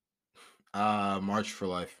 March for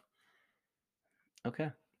Life.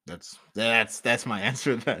 Okay. That's my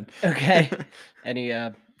answer then. Okay. Any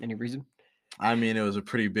reason? I mean, it was a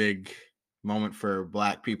pretty big moment for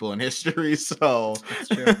Black people in history, so That's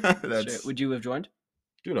true. That's true. Would you have joined?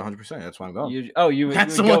 Dude, 100%. That's why I'm going. You would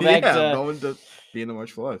That's go back to. I'm going to be in the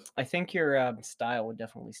March for Life. I think your style would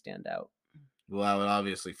definitely stand out. Well, I would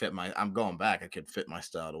obviously fit my. I'm going back. I could fit my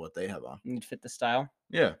style to what they have on. You'd fit the style.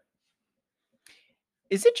 Yeah.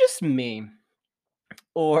 Is it just me?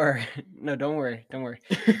 Or no, don't worry. Don't worry.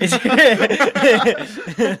 Don't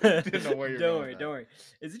worry.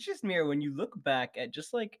 Is it just me, or when you look back at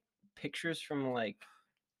just like pictures from like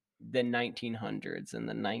the 1900s and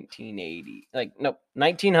the 1980s, like no,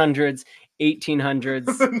 1900s, 1800s,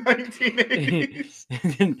 1980s,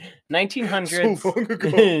 1900s, so long ago.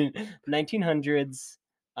 1900s,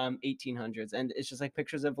 1800s, and it's just like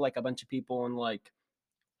pictures of like a bunch of people in like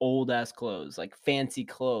old ass clothes, like fancy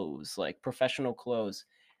clothes, like professional clothes.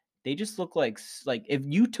 They just look like if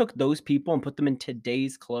you took those people and put them in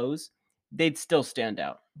today's clothes, they'd still stand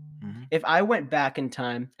out. Mm-hmm. If I went back in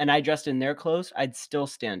time and I dressed in their clothes, I'd still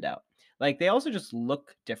stand out. Like they also just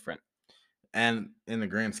look different. And in the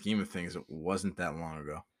grand scheme of things, it wasn't that long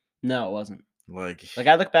ago. No, it wasn't. Like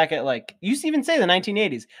I look back at like you even say the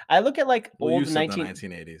 1980s. I look at like old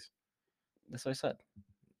 1980s. That's what I said.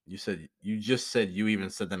 You just said you even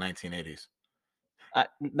said the 1980s.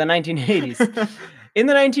 The 1980s. In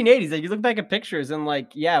the 1980s, like you look back at pictures and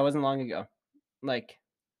like, yeah, it wasn't long ago. Like,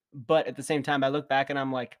 but at the same time, I look back and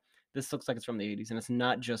I'm like, this looks like it's from the 80s, and it's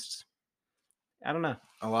not just. I don't know.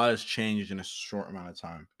 A lot has changed in a short amount of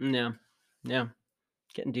time. Yeah,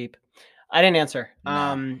 getting deep. I didn't answer.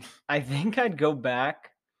 No. I think I'd go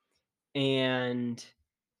back and,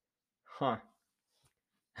 I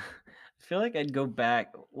feel like I'd go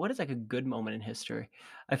back. What is like a good moment in history?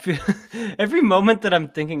 I feel every moment that I'm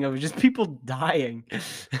thinking of is just people dying.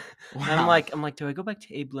 Wow. And I'm like, do I go back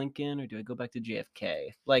to Abe Lincoln or do I go back to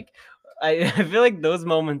JFK? Like, I feel like those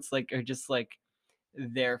moments like are just like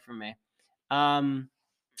there for me.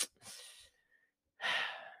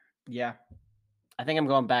 Yeah, I think I'm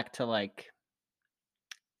going back to like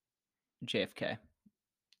JFK.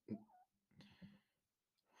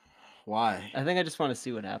 Why? I think I just want to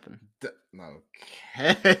see what happened.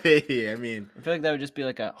 Okay. I mean, I feel like that would just be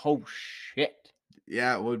like a oh shit.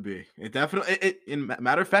 Yeah, it would be. It definitely. In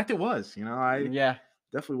matter of fact, it was. You know,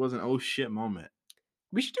 definitely was an oh shit moment.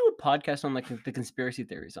 We should do a podcast on like the conspiracy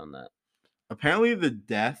theories on that. Apparently, the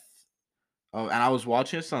death of, and I was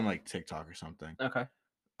watching this on like TikTok or something. Okay.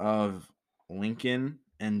 Of Lincoln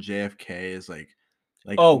and JFK is like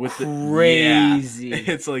oh with crazy.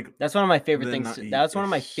 It's like that's one of my favorite things. That's one of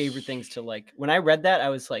my favorite things to like. When I read that, I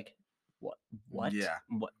was like, what? Yeah.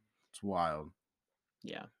 What? It's wild.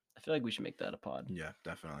 Yeah. I feel like we should make that a pod. Yeah,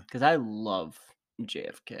 definitely. Because I love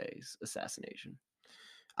JFK's assassination.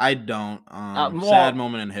 I don't. Sad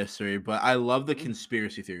moment in history, but I love the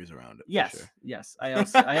conspiracy theories around it. Yes, sure. Yes. I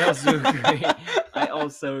also agree. I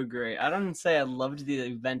also agree. I don't say I loved the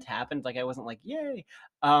event happened. Like I wasn't like yay.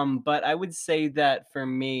 But I would say that for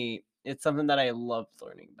me, it's something that I loved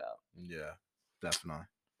learning about. Yeah, definitely.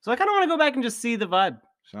 So I kind of want to go back and just see the vibe.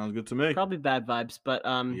 Sounds good to me. Probably bad vibes, but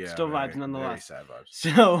still vibes nonetheless. Very sad vibes.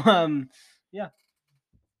 So yeah.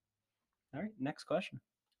 All right, next question.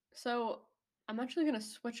 So I'm actually going to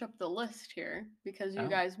switch up the list here because you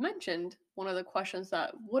guys mentioned one of the questions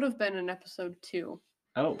that would have been in episode 2.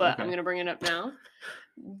 Oh, but okay. I'm going to bring it up now.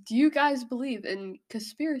 Do you guys believe in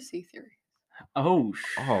conspiracy theory? Oh,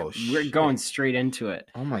 we're going straight into it.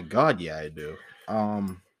 Oh my god, yeah, I do.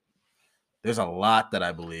 There's a lot that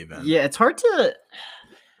I believe in. Yeah, it's hard to.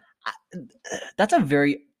 That's a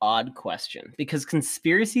very odd question because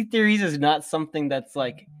conspiracy theories is not something that's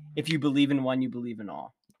like if you believe in one, you believe in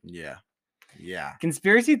all. Yeah. Yeah.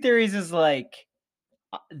 Conspiracy theories is like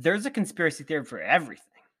there's a conspiracy theory for everything.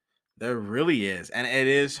 There really is. And it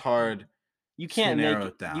is hard. You to can't narrow make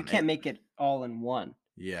it down. you can't make it all in one.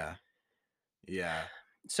 Yeah. Yeah.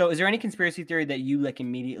 So is there any conspiracy theory that you like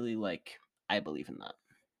immediately like, I believe in that?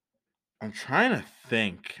 I'm trying to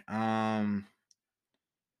think.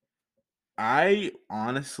 I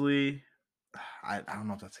honestly, I don't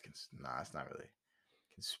know if that's nah, it's not really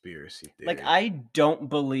a conspiracy Like theory. I don't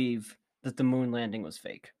believe that the moon landing was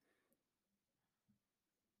fake.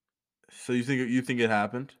 So you think it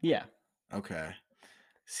happened? Yeah. Okay.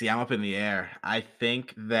 See, I'm up in the air. I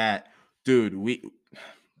think that, dude, we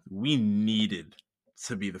needed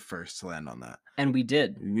to be the first to land on that. And we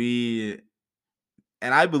did.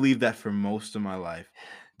 And I believe that for most of my life.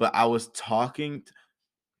 But I was talking to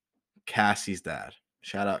Cassie's dad.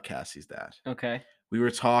 Shout out Cassie's dad. Okay. We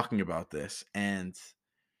were talking about this, and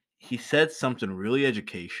he said something really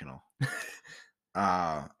educational.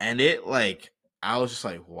 And it like I was just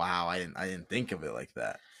like, wow, I didn't think of it like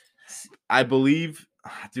that. I believe,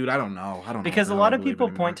 dude, I don't know. I don't know Because what a the hell lot I of believe people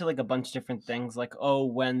anymore. point to like a bunch of different things, like, oh,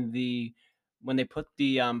 when they put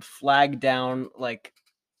the flag down, like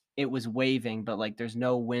it was waving, but like there's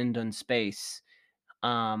no wind in space.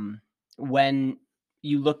 When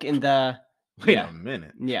you look in the Wait yeah, a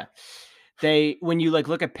minute. yeah. When you like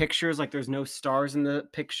look at pictures, like there's no stars in the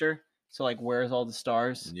picture. So like where's all the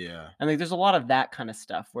stars? Yeah. And like there's a lot of that kind of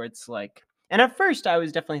stuff where it's like, and at first I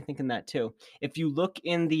was definitely thinking that too. If you look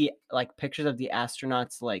in the like pictures of the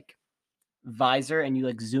astronauts like visor and you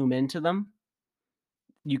like zoom into them,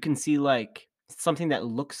 you can see like something that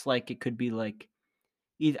looks like it could be like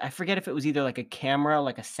either, I forget if it was either like a camera,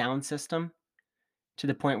 like a sound system, to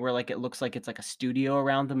the point where like it looks like it's like a studio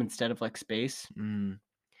around them instead of like space. Mm.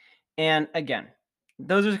 And again,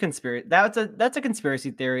 those are conspiracy. That's a conspiracy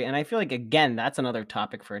theory, and I feel like again that's another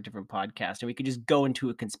topic for a different podcast, and we could just go into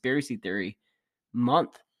a conspiracy theory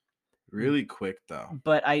month. Really quick though.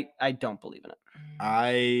 But I don't believe in it.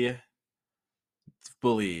 I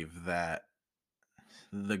believe that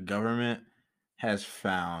the government has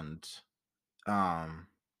found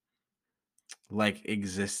like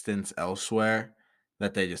existence elsewhere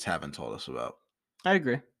that they just haven't told us about. I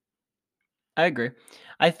agree. I agree.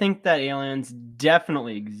 I think that aliens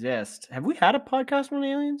definitely exist. Have we had a podcast on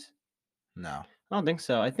aliens? No. I don't think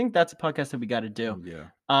so. I think that's a podcast that we got to do. Yeah.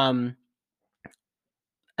 I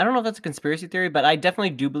don't know if that's a conspiracy theory, but I definitely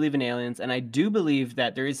do believe in aliens, and I do believe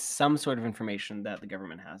that there is some sort of information that the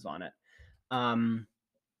government has on it.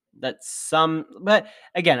 But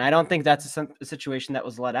again, I don't think that's a situation that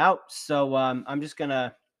was let out. So I'm just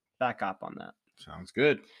gonna back up on that. Sounds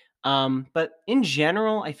good. But in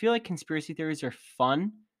general, I feel like conspiracy theories are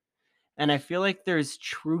fun, and I feel like there's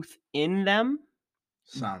truth in them.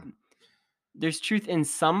 There's truth in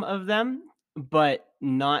some of them, but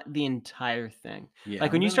not the entire thing. Yeah.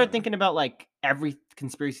 Like when you start thinking about like every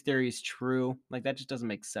conspiracy theory is true, like that just doesn't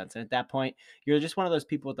make sense. And at that point, you're just one of those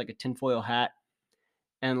people with like a tinfoil hat.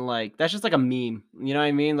 And like that's just like a meme. You know what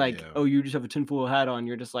I mean? Like, Yeah. oh, you just have a tinfoil hat on.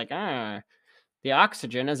 You're just like, the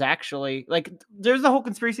oxygen is actually like there's the whole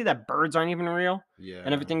conspiracy that birds aren't even real. Yeah.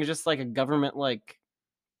 And everything is just like a government like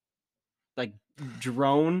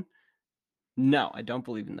drone. No, I don't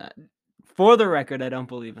believe in that. For the record, I don't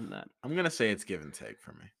believe in that. I'm gonna say it's give and take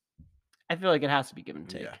for me. I feel like it has to be give and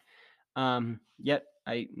take. Yeah. Yet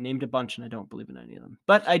I named a bunch and I don't believe in any of them.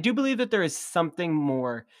 But I do believe that there is something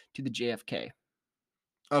more to the JFK.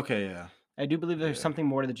 Okay, yeah. I do believe there's something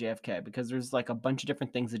more to the JFK because there's like a bunch of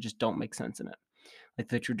different things that just don't make sense in it. Like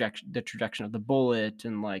the trajectory of the bullet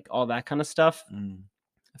and like all that kind of stuff.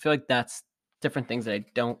 I feel like that's different things that I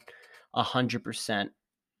don't 100%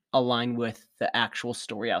 align with the actual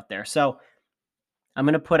story out there. So I'm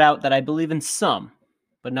going to put out that I believe in some,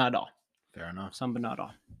 but not all. Fair enough. Some, but not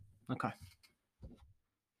all. Okay.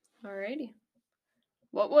 Alrighty.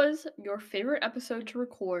 What was your favorite episode to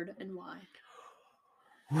record and why?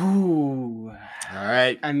 Ooh. All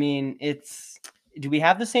right. I mean, do we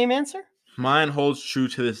have the same answer? Mine holds true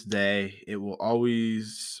to this day. It will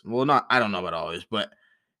always, I don't know about always, but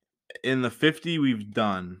in the 50 we've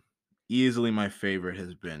done, easily my favorite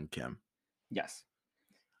has been Kim. Yes.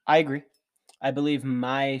 I agree. I believe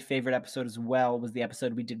my favorite episode as well was the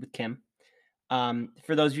episode we did with Kim.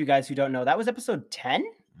 For those of you guys who don't know, that was episode 10.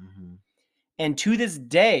 Mm-hmm. And to this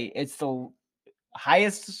day, it's the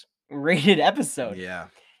highest rated episode. Yeah.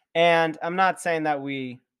 And I'm not saying that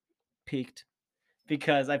we peaked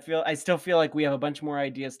because I still feel like we have a bunch more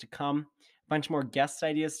ideas to come, a bunch more guest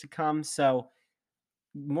ideas to come. So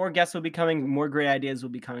more guests will be coming, more great ideas will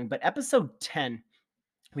be coming. But episode 10,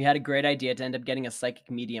 we had a great idea to end up getting a psychic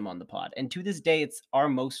medium on the pod. And to this day, it's our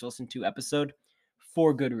most listened to episode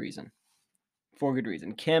for good reason. For good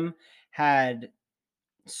reason. Kim had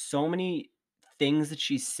so many things that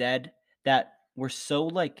she said that were so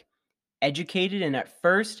like educated. And at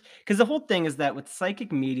first, because the whole thing is that with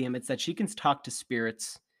psychic medium, it's that she can talk to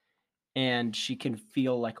spirits and she can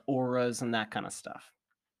feel like auras and that kind of stuff.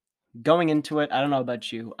 Going into it, I don't know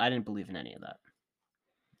about you, I didn't believe in any of that.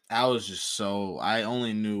 I was just I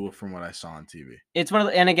only knew from what I saw on TV. It's one of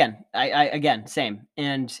the, and again, I again, same.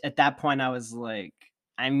 And at that point I was like,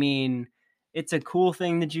 I mean, it's a cool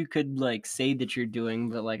thing that you could like say that you're doing,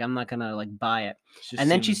 but like I'm not gonna like buy it.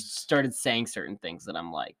 And then she started saying certain things that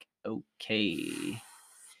I'm like, okay.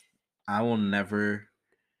 I will never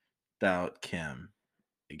doubt Kim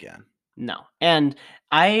again. No. And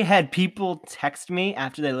I had people text me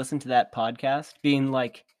after they listened to that podcast being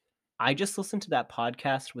like, I just listened to that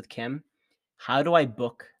podcast with Kim. How do I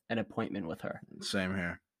book an appointment with her? Same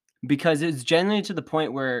here. Because it's genuinely to the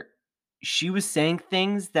point where she was saying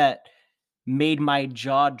things that made my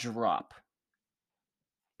jaw drop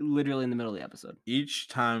literally in the middle of the episode. Each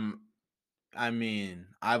time, I mean,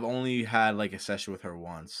 I've only had like a session with her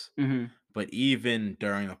once, but even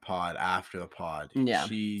during the pod, after the pod,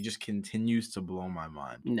 she just continues to blow my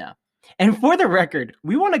mind. No. And for the record,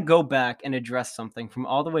 we want to go back and address something from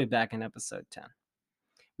all the way back in episode 10.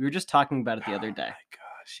 We were just talking about it the other day. Oh my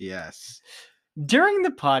gosh, yes. During the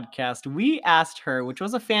podcast, we asked her, which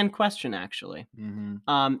was a fan question actually,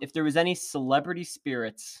 if there was any celebrity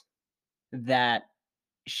spirits that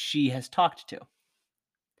she has talked to.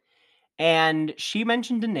 And she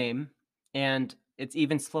mentioned a name, and it's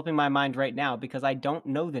even slipping my mind right now because I don't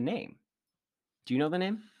know the name. Do you know the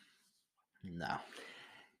name? No.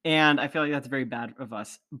 And I feel like that's very bad of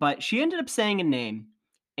us. But she ended up saying a name,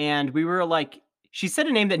 and we were like, she said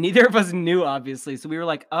a name that neither of us knew, obviously. So we were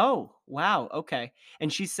like, oh, wow, okay.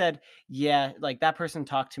 And she said, yeah, like that person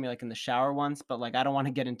talked to me like in the shower once, but like I don't want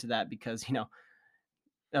to get into that because, you know,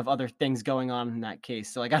 of other things going on in that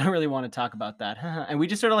case. So like I don't really want to talk about that. And we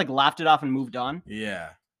just sort of like laughed it off and moved on. Yeah.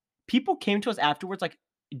 People came to us afterwards like,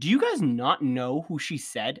 do you guys not know who she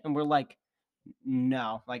said? And we're like,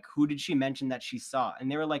 no, like who did she mention that she saw?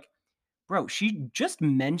 And they were like, bro, she just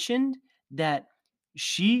mentioned that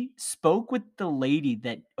she spoke with the lady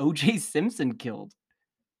that OJ Simpson killed.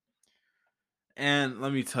 And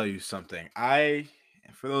let me tell you something.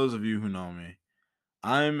 For those of you who know me,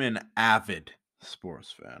 I'm an avid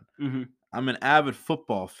sports fan. I'm an avid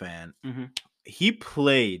football fan. He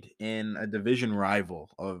played in a division rival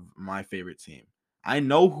of my favorite team. I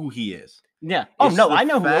know who he is. Yeah. Oh no, I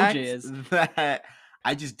know who OJ is. That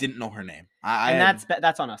I just didn't know her name.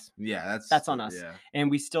 That's on us. Yeah, that's on us. Yeah. And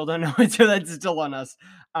we still don't know it, so that's still on us.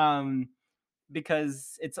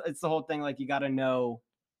 Because it's the whole thing. Like you got to know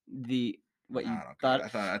what you thought. I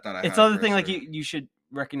thought it's the other thing. Like you should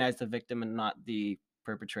recognize the victim and not the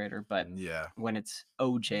perpetrator. But yeah, when it's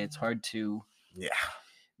OJ, it's hard to. Yeah.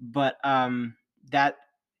 But that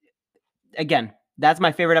again. That's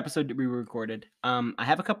my favorite episode that we recorded.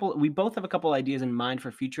 We both have a couple ideas in mind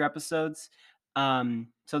for future episodes. So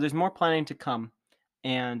there's more planning to come.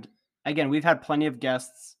 And again, we've had plenty of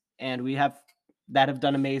guests and have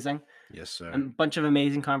done amazing. Yes, sir. A bunch of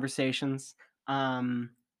amazing conversations. And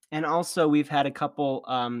also we've had a couple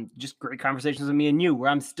just great conversations with me and you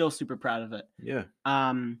where I'm still super proud of it. Yeah.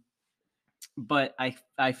 But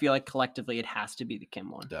I feel like collectively it has to be the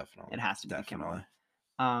Kim one. Definitely. It has to be the Kim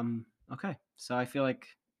one. Okay, so I feel like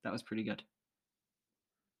that was pretty good.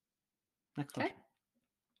 Next question.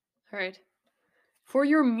 All right. For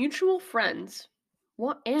your mutual friends,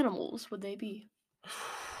 what animals would they be?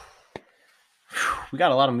 We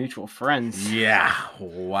got a lot of mutual friends. Yeah.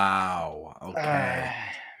 Wow. Okay.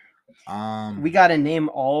 We got to name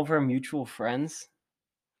all of our mutual friends.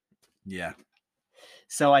 Yeah.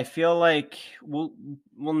 So I feel like we'll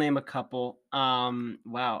name a couple.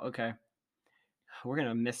 Wow. Okay. We're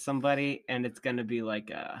gonna miss somebody, and it's gonna be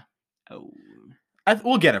like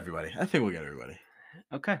we'll get everybody. I think we'll get everybody.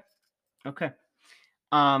 Okay.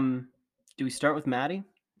 Do we start with Maddie?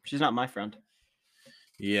 She's not my friend.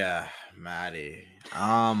 Yeah, Maddie.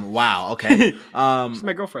 Wow. Okay. She's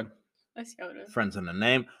my girlfriend. I see how it is. Friends in the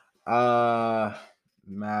name.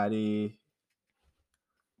 Maddie.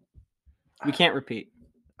 We can't repeat.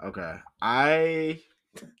 Okay.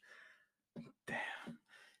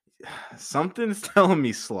 Something's telling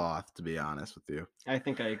me sloth, to be honest with you. I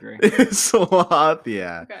think I agree. Sloth,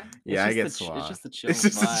 yeah. Okay. Yeah, I get sloth. It's just the chill It's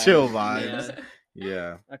just the chill vibes.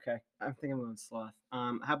 Yeah. Okay. I'm thinking about sloth.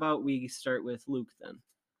 How about we start with Luke then?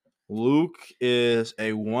 Luke is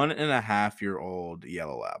a 1.5-year-old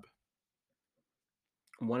yellow lab.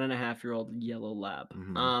 1.5-year-old yellow lab.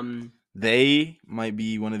 Mm-hmm. They might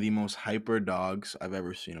be one of the most hyper dogs I've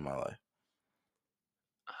ever seen in my life.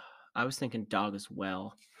 I was thinking dog as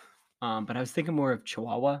well. But I was thinking more of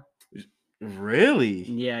Chihuahua. Really?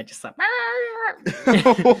 Yeah, just like. Wow.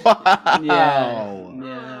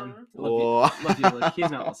 Yeah. Love you, Luke. He's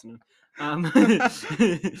not listening. Yeah,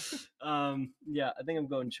 I think I'm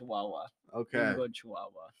going Chihuahua. Okay. I'm going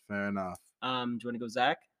Chihuahua. Fair enough. Do you want to go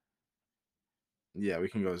Zach? Yeah, we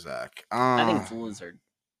can go Zach. I think it's lizard.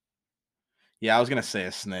 Yeah, I was gonna say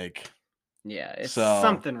a snake. Yeah, it's So,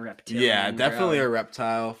 something reptilian. Yeah, definitely bro. a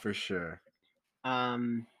reptile for sure.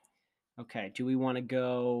 Okay, do we want to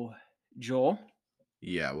go Joel?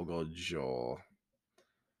 Yeah, we'll go Joel.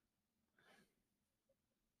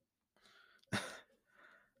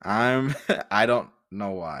 I don't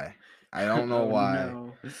know why. I don't know why.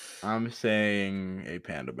 No. I'm saying a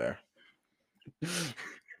panda bear. I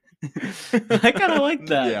kind of like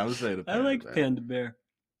that. Yeah, I'm saying a panda I like bear. panda bear.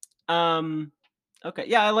 Okay,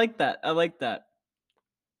 yeah, I like that. I like that.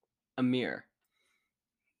 Amir.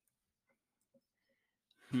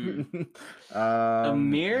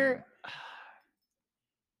 Amir.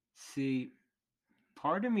 See,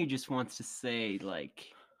 part of me just wants to say like.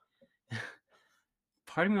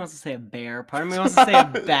 Part of me wants to say a bear. Part of me wants to say a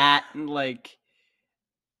bat. And like,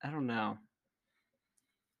 I don't know.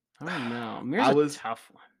 Amir's a tough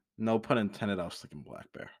one. No pun intended. I was thinking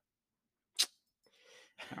black bear.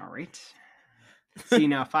 All right. See,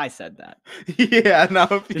 now if I said that. Yeah, now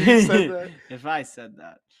if you said that. If I said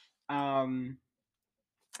that.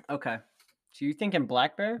 Okay. So you thinking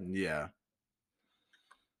black bear? Yeah.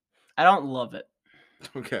 I don't love it.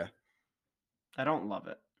 Okay. I don't love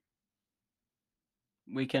it.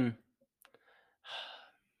 We can.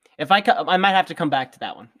 I might have to come back to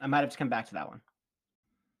that one. All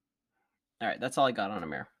right, that's all I got on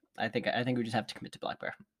Amir. I think we just have to commit to black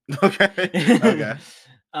bear. Okay.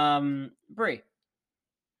 Okay. Brie.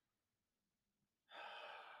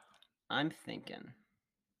 I'm thinking.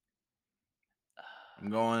 I'm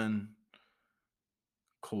going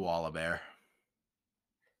koala bear.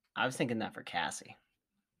 I was thinking that for Cassie.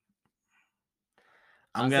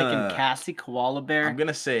 I'm thinking Cassie, koala bear. I'm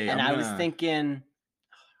gonna say, and I was thinking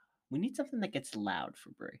we need something that gets loud for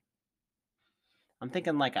Brie. I'm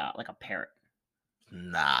thinking like a parrot.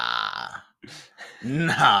 Nah.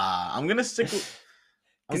 I'm gonna stick with.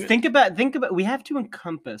 Because think about. We have to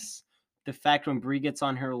encompass the fact when Brie gets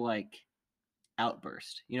on her like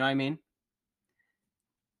outburst. You know what I mean?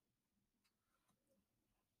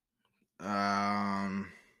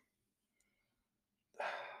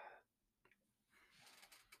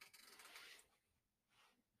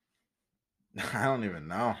 I don't even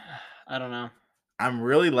know. I don't know. I'm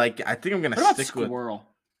really like. I think I'm gonna stick squirrel? with.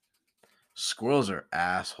 Squirrels are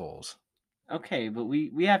assholes. Okay, but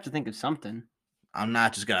we have to think of something. I'm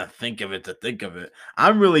not just gonna think of it to think of it.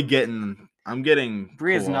 I'm getting.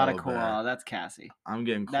 Brie is not a koala. That's Cassie. I'm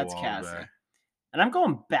getting koala. That's Cassie. Bear. And I'm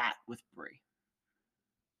going bat with Brie.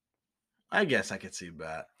 I guess I could see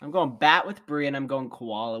bat. I'm going bat with Brie, and I'm going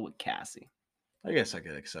koala with Cassie. I guess I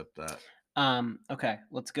could accept that. Okay,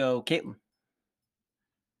 let's go, Caitlin.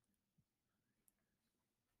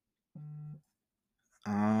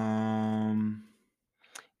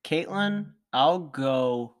 Caitlin, I'll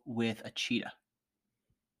go with a cheetah.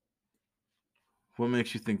 What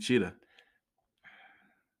makes you think cheetah?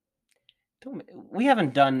 We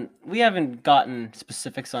haven't gotten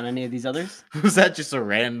specifics on any of these others. Was that just a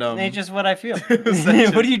random? It's just what I feel.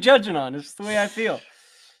 What are you judging on? It's just the way I feel.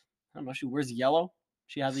 I don't know. She wears yellow.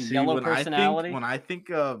 She has a yellow personality. When I think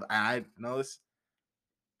of, I know this,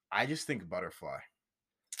 I just think butterfly.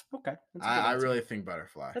 Okay. I really think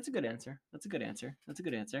butterfly. That's a good answer.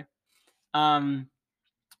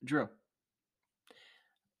 Drew.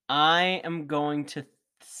 I am going to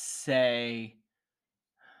say,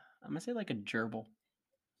 I'm going to say like a gerbil.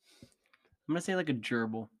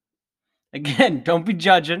 Again, don't be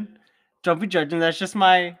judging. That's just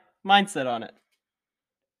my mindset on it.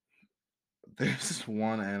 There's this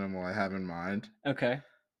one animal I have in mind. Okay.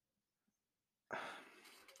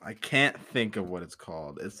 I can't think of what it's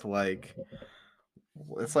called. It's like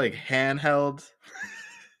handheld.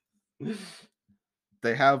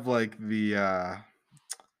 They have like the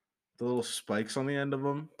little spikes on the end of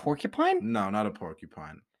them. Porcupine? No, not a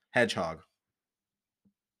porcupine. Hedgehog.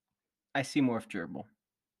 I see morph gerbil.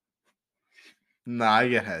 No, I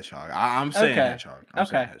get hedgehog. I'm saying hedgehog.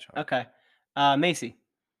 Okay. Macy.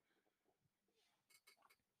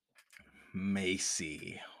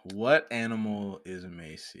 Macy. What animal is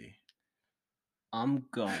Macy? I'm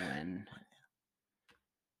going.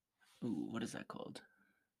 Ooh, what is that called?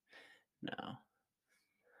 No.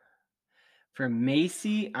 For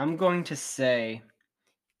Macy, I'm going to say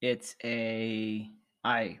it's a.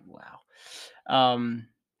 Wow.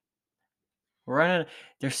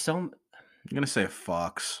 There's so. I'm gonna say a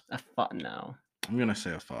fox. No. I'm gonna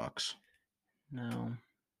say a fox. No.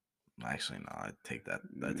 Actually, no. I take that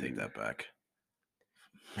back.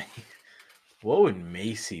 Mm. What would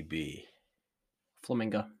Macy be?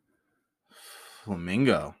 Flamingo.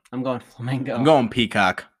 Flamingo. I'm going flamingo. I'm going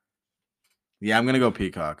peacock. Yeah, I'm gonna go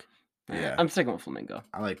peacock. All right, Yeah, I'm sticking with flamingo.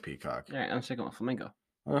 I like peacock. All right, I'm sticking with flamingo.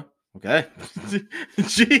 Okay.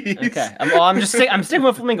 Jeez. Okay. I'm sticking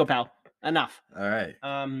with flamingo, pal. Enough. All right.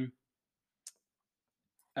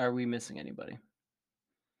 Are we missing anybody?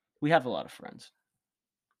 We have a lot of friends.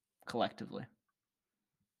 Collectively.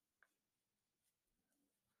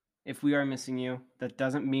 If we are missing you, that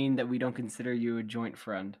doesn't mean that we don't consider you a joint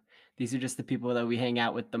friend. These are just the people that we hang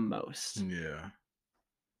out with the most. Yeah.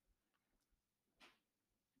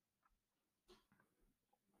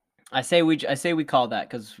 I say we call that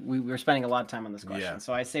because we were spending a lot of time on this question. Yeah.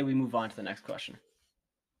 So I say we move on to the next question.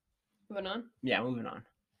 Moving on? Yeah, moving on.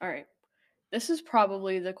 All right. This is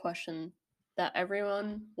probably the question that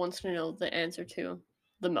everyone wants to know the answer to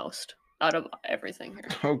the most out of everything here.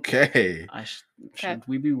 Okay. Should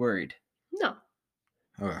we be worried? No.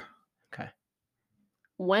 Okay.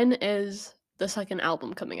 When is the second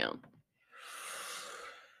album coming out?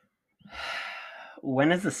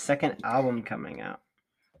 When is the second album coming out?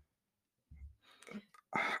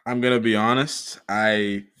 I'm gonna be honest.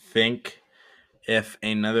 I think if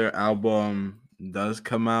another album does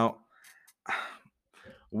come out,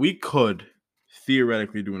 we could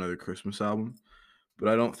theoretically do another Christmas album, but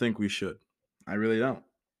I don't think we should. I really don't.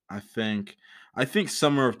 I think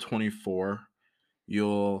summer of 24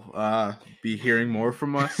 you'll be hearing more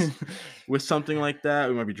from us with something like that.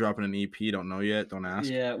 We might be dropping an EP, don't know yet, don't ask.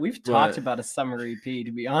 Yeah, we've talked about a summer EP,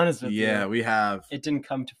 to be honest with you. Yeah, we have. It didn't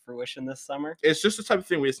come to fruition this summer. It's just the type of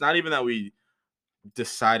thing it's not even that we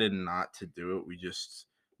decided not to do it. We just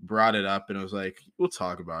brought it up and it was like, we'll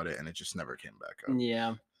talk about it, and it just never came back up.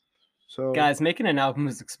 Yeah. So guys, making an album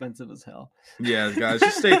is expensive as hell. Yeah, guys,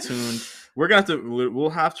 just stay tuned. We'll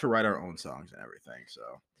have to write our own songs and everything. So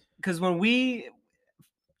because when we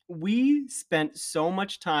spent so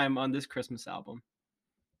much time on this Christmas album,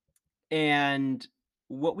 and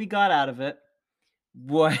what we got out of it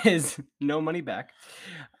was no money back.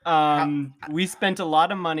 We spent a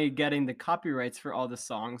lot of money getting the copyrights for all the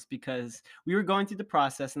songs because we were going through the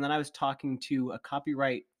process, and then I was talking to a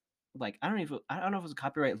copyright, like I don't know if it was a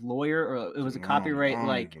copyright lawyer or it was a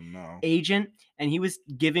copyright agent, and he was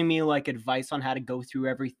giving me like advice on how to go through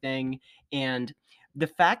everything. And the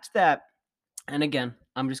fact that, and again,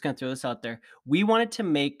 I'm just gonna throw this out there, we wanted to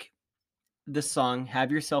make the song "Have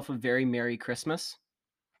Yourself a Very Merry Christmas,"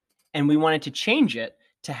 and we wanted to change it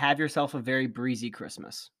to "Have Yourself a Very Breezy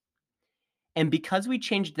Christmas." And because we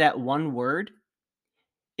changed that one word,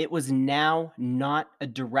 it was now not a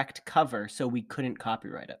direct cover, so we couldn't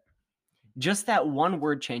copyright it. Just that one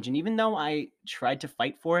word change. And even though I tried to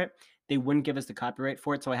fight for it, they wouldn't give us the copyright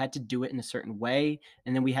for it, so I had to do it in a certain way.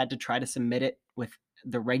 And then we had to try to submit it with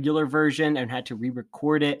the regular version and had to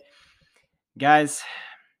re-record it. Guys,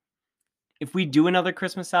 if we do another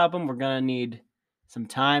Christmas album, we're going to need some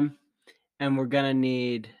time, and we're going to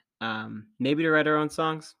need maybe to write our own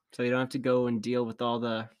songs, so you don't have to go and deal with all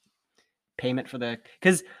the payment for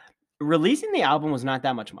because releasing the album was not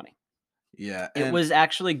that much money. Yeah. It was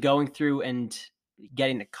actually going through and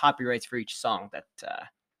getting the copyrights for each song, that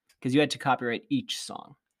because you had to copyright each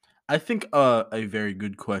song. I think a very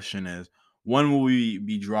good question is, when will we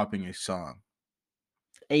be dropping a song?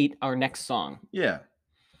 Our next song. Yeah.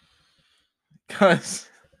 Because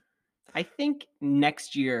I think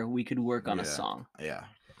next year we could work on a song. Yeah,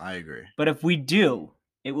 I agree. But if we do,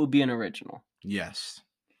 it will be an original. Yes.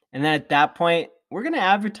 And then at that point, we're going to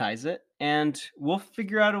advertise it, and we'll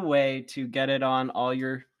figure out a way to get it on all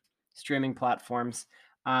your streaming platforms.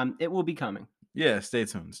 It will be coming. Yeah, stay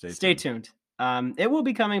tuned. Stay tuned. It will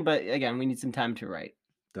be coming, but again, we need some time to write.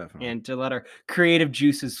 Definitely. And to let our creative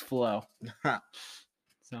juices flow.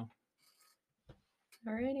 So.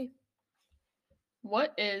 Alrighty.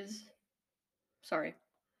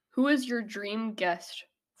 Who is your dream guest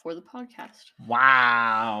for the podcast?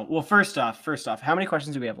 Wow. Well, first off, how many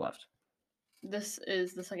questions do we have left? This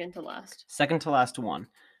is the second to last. Second to last one.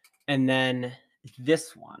 And then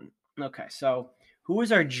this one. Okay, so who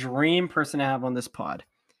is our dream person to have on this pod?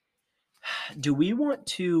 Do we want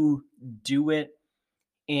to do it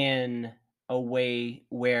in a way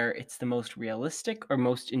where it's the most realistic or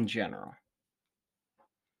most in general?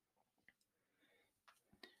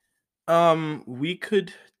 We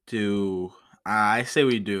could do. I say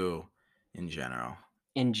we do in general.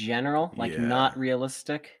 In general, like not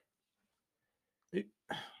realistic.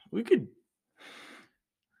 We could.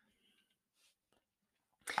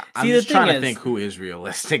 I'm See, just the trying thing to is, think who is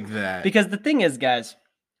realistic that. because the thing is, guys,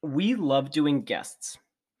 we love doing guests.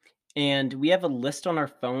 And we have a list on our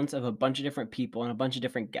phones of a bunch of different people and a bunch of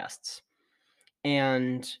different guests.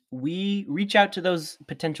 And we reach out to those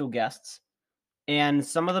potential guests, and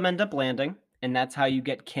some of them end up landing. And that's how you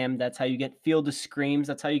get Kim. That's how you get Field of Screams.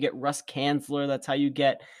 That's how you get Russ Kanzler. That's how you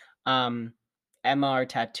get Emma, our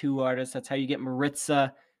tattoo artist. That's how you get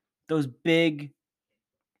Maritza. Those big,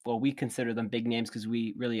 well, we consider them big names because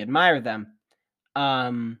we really admire them.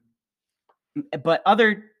 But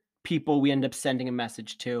other people we end up sending a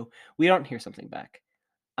message to, we don't hear something back.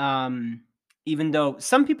 Even though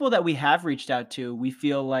some people that we have reached out to, we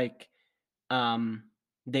feel like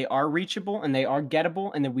they are reachable and they are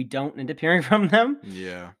gettable, and then we don't end up hearing from them.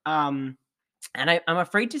 Yeah. And I'm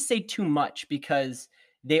afraid to say too much because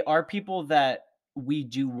they are people that we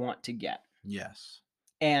do want to get. Yes.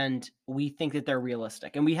 And we think that they're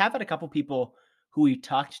realistic. And we have had a couple people who we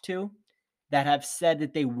talked to that have said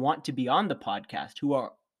that they want to be on the podcast, who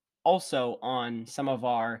are also on some of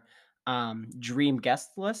our dream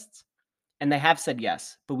guest lists. And they have said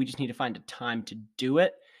yes, but we just need to find a time to do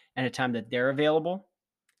it and a time that they're available.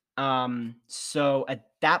 So at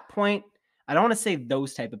that point, I don't want to say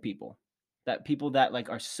those type of people, that people that like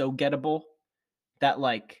are so gettable that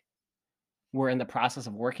like we're in the process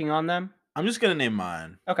of working on them. I'm just gonna name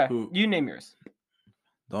mine. Okay, you name yours.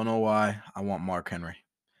 Don't know why. I want Mark Henry.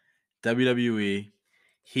 WWE.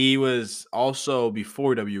 He was also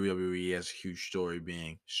before WWE. He has a huge story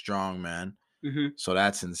being strongman. Mm-hmm. So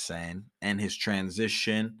that's insane. And his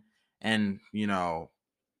transition, and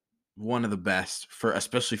one of the best for,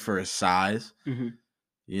 especially for his size.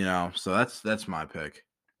 Mm-hmm. So that's my pick.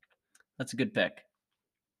 That's a good pick.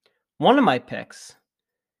 One of my picks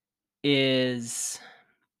is,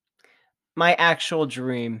 my actual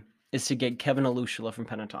dream is to get Kevin Alushila from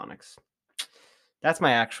Pentatonics. That's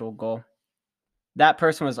my actual goal. That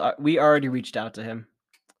person was, we already reached out to him,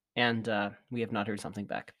 and we have not heard something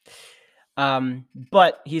back.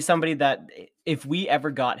 But he's somebody that if we ever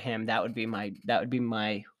got him, that would be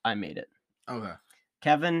my I made it. Okay.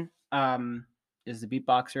 Kevin is the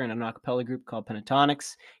beatboxer in an a cappella group called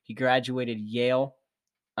Pentatonics. He graduated Yale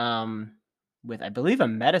with, I believe, a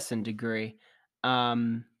medicine degree.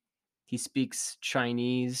 He speaks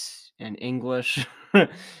Chinese and English.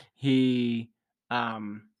 He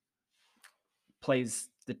plays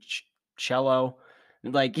the cello.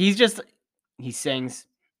 Like he sings.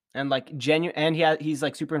 And like genuine, and he's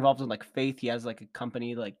like super involved with like faith. He has like a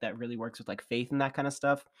company like that really works with like faith and that kind of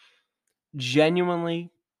stuff.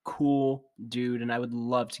 Genuinely cool dude, and I would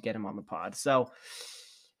love to get him on the pod. So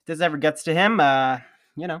if this ever gets to him,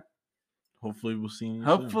 hopefully we'll see you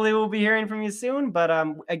hopefully soon. We'll be hearing from you soon. But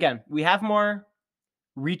again, we have more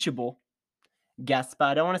reachable guests, but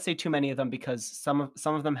I don't want to say too many of them because some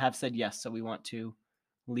of them have said yes. So we want to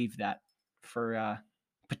leave that for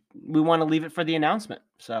we want to leave it for the announcement.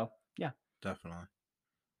 So yeah, definitely.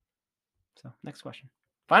 So next question,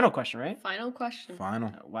 final question, right? Final question.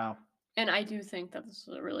 Final. Oh, wow. And I do think that this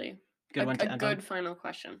is a really good one. A good final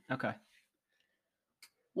question. Okay.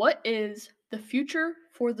 What is the future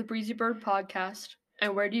for the Breezy Bird podcast,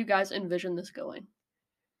 and where do you guys envision this going?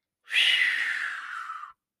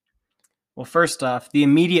 Well, first off, the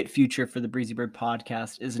immediate future for the Breezy Bird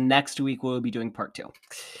podcast is next week we'll be doing part 2.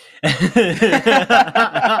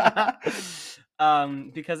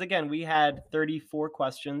 Because again, we had 34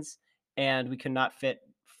 questions and we cannot fit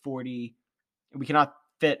 40. We cannot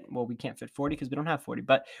fit, well, we can't fit 40 because we don't have 40,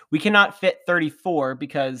 but we cannot fit 34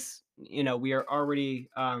 because, we are already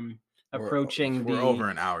approaching we're over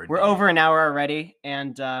an hour. We're over an hour already,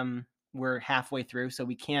 and we're halfway through, so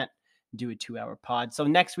we can't do a 2-hour pod. So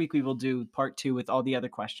next week we will do part 2 with all the other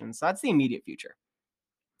questions. So that's the immediate future.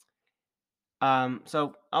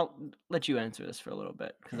 So I'll let you answer this for a little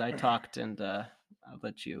bit because I talked, and I'll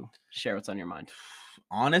let you share what's on your mind.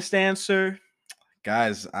 Honest answer,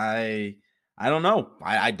 guys, I don't know.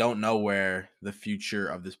 I don't know where the future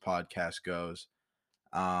of this podcast goes.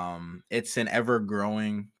 It's an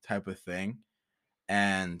ever-growing type of thing.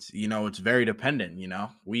 And, it's very dependent,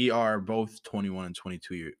 We are both 21 and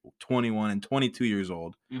 22 years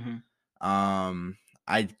old. Mm-hmm.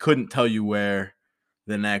 I couldn't tell you where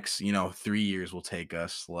the next, 3 years will take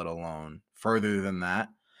us, let alone further than that.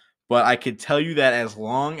 But I could tell you that as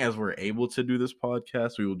long as we're able to do this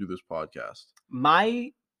podcast, we will do this podcast.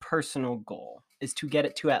 My personal goal is to get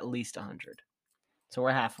it to at least 100. So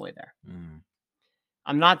we're halfway there.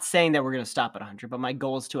 I'm not saying that we're going to stop at 100, but my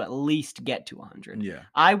goal is to at least get to 100. Yeah.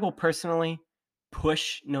 I will personally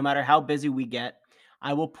push, no matter how busy we get,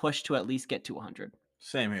 I will push to at least get to 100.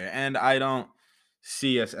 Same here. And I don't,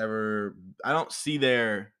 see us ever. I don't see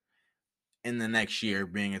there in the next year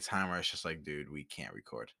being a time where it's just like, dude, we can't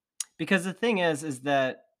record. Because the thing is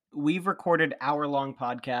that we've recorded hour-long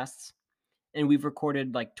podcasts and we've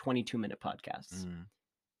recorded like 22-minute podcasts. Mm.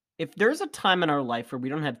 If there's a time in our life where we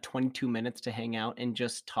don't have 22 minutes to hang out and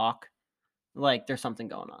just talk, like there's something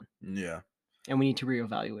going on. Yeah. And we need to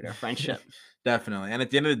reevaluate our friendship. Definitely. And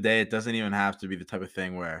at the end of the day, it doesn't even have to be the type of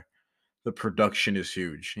thing where the production is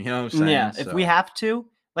huge. You know what I'm saying? Yeah. If we have to,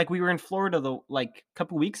 like we were in Florida a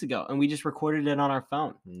couple weeks ago and we just recorded it on our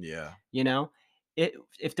phone. Yeah. You know,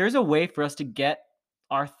 if there's a way for us to get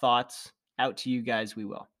our thoughts out to you guys, we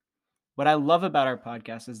will. What I love about our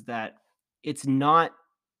podcast is that it's not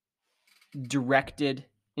directed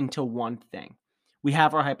into one thing. We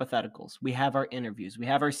have our hypotheticals, we have our interviews, we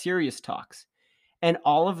have our serious talks, and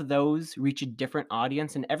all of those reach a different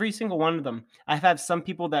audience. And every single one of them, I've had some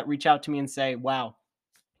people that reach out to me and say, wow,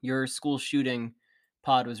 your school shooting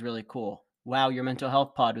pod was really cool. Wow, your mental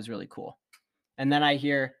health pod was really cool. And then I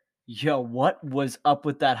hear, yo, what was up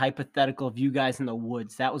with that hypothetical of you guys in the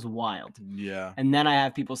woods? That was wild. Yeah. And then I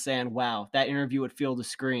have people saying, wow, that interview at Field of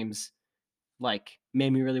Screams like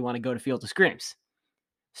made me really want to go to Field of Screams.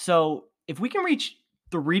 So if we can reach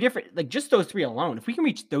 3 different, like just those 3 alone, if we can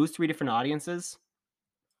reach those 3 different audiences,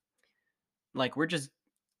 like we're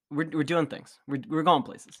doing things. We're going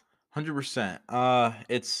places. 100%.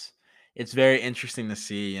 It's very interesting to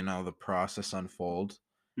see, the process unfold.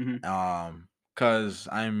 Mm-hmm. Because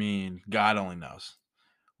I mean, God only knows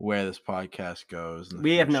where this podcast goes.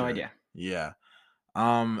 We have no idea. Yeah.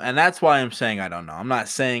 And that's why I'm saying I don't know. I'm not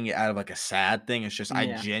saying it out of like a sad thing. It's just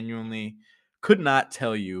I genuinely could not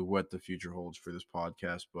tell you what the future holds for this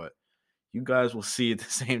podcast, but you guys will see at the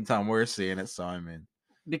same time we're seeing it. So I mean,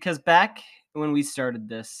 because back when we started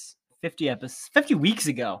this 50 weeks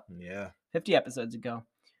ago, 50 episodes ago,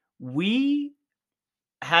 we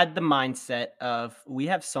had the mindset of we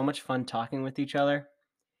have so much fun talking with each other.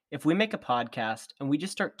 If we make a podcast and we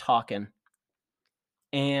just start talking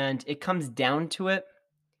and it comes down to it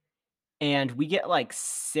and we get like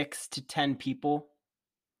 6 to 10 people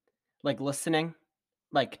like listening,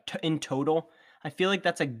 like in total, I feel like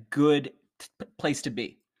that's a good place to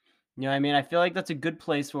be. You know what I mean? I feel like that's a good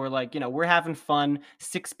place where like, we're having fun.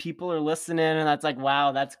 6 people are listening and that's like,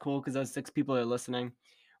 wow, that's cool because those 6 people are listening.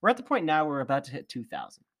 We're at the point now where we're about to hit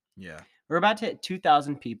 2,000. Yeah. We're about to hit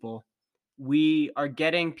 2,000 people. We are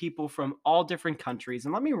getting people from all different countries.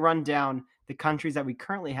 And let me run down the countries that we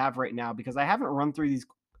currently have right now because I haven't run through these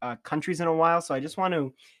countries in a while. So I just want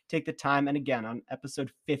to take the time. And again, on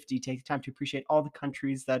episode 50, take the time to appreciate all the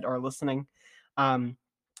countries that are listening.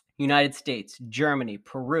 United States, Germany,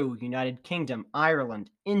 Peru, United Kingdom, Ireland,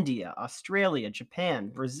 India, Australia, Japan,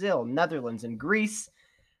 Brazil, Netherlands, and Greece.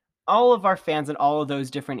 All of our fans in all of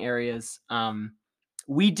those different areas,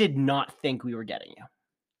 we did not think we were getting you.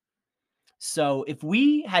 So if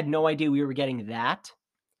we had no idea we were getting that,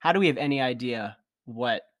 how do we have any idea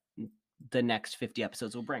what the next 50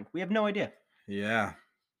 episodes will bring? We have no idea. Yeah,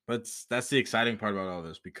 but that's the exciting part about all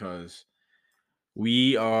this because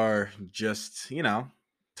we are just,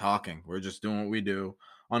 talking. We're just doing what we do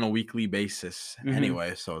on a weekly basis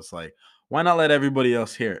anyway. So it's like, why not let everybody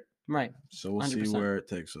else hear it? Right. So we'll 100%. See where it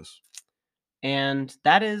takes us. And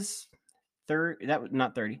that is that was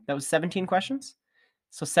not 30. That was 17 questions.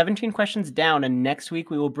 So 17 questions down, and next week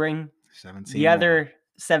we will bring 17 the other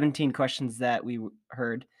 17 questions that we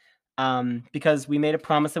heard, because we made a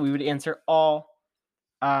promise that we would answer all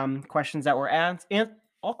questions that were asked, and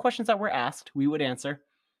all questions that were asked we would answer,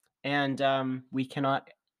 and we cannot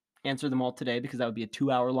answer them all today because that would be a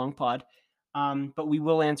 2-hour-long pod, but we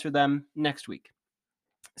will answer them next week.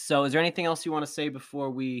 So is there anything else you want to say before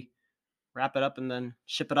we wrap it up and then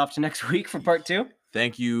ship it off to next week for part 2?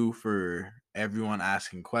 Thank you for everyone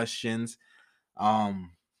asking questions.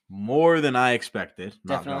 More than I expected.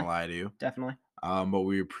 Not gonna lie to you. Definitely. But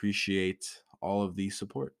we appreciate all of the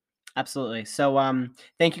support. Absolutely. So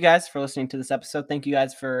thank you guys for listening to this episode. Thank you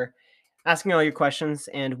guys for asking all your questions.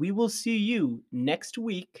 And we will see you next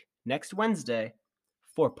week, next Wednesday,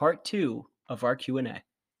 for part 2 of our Q&A.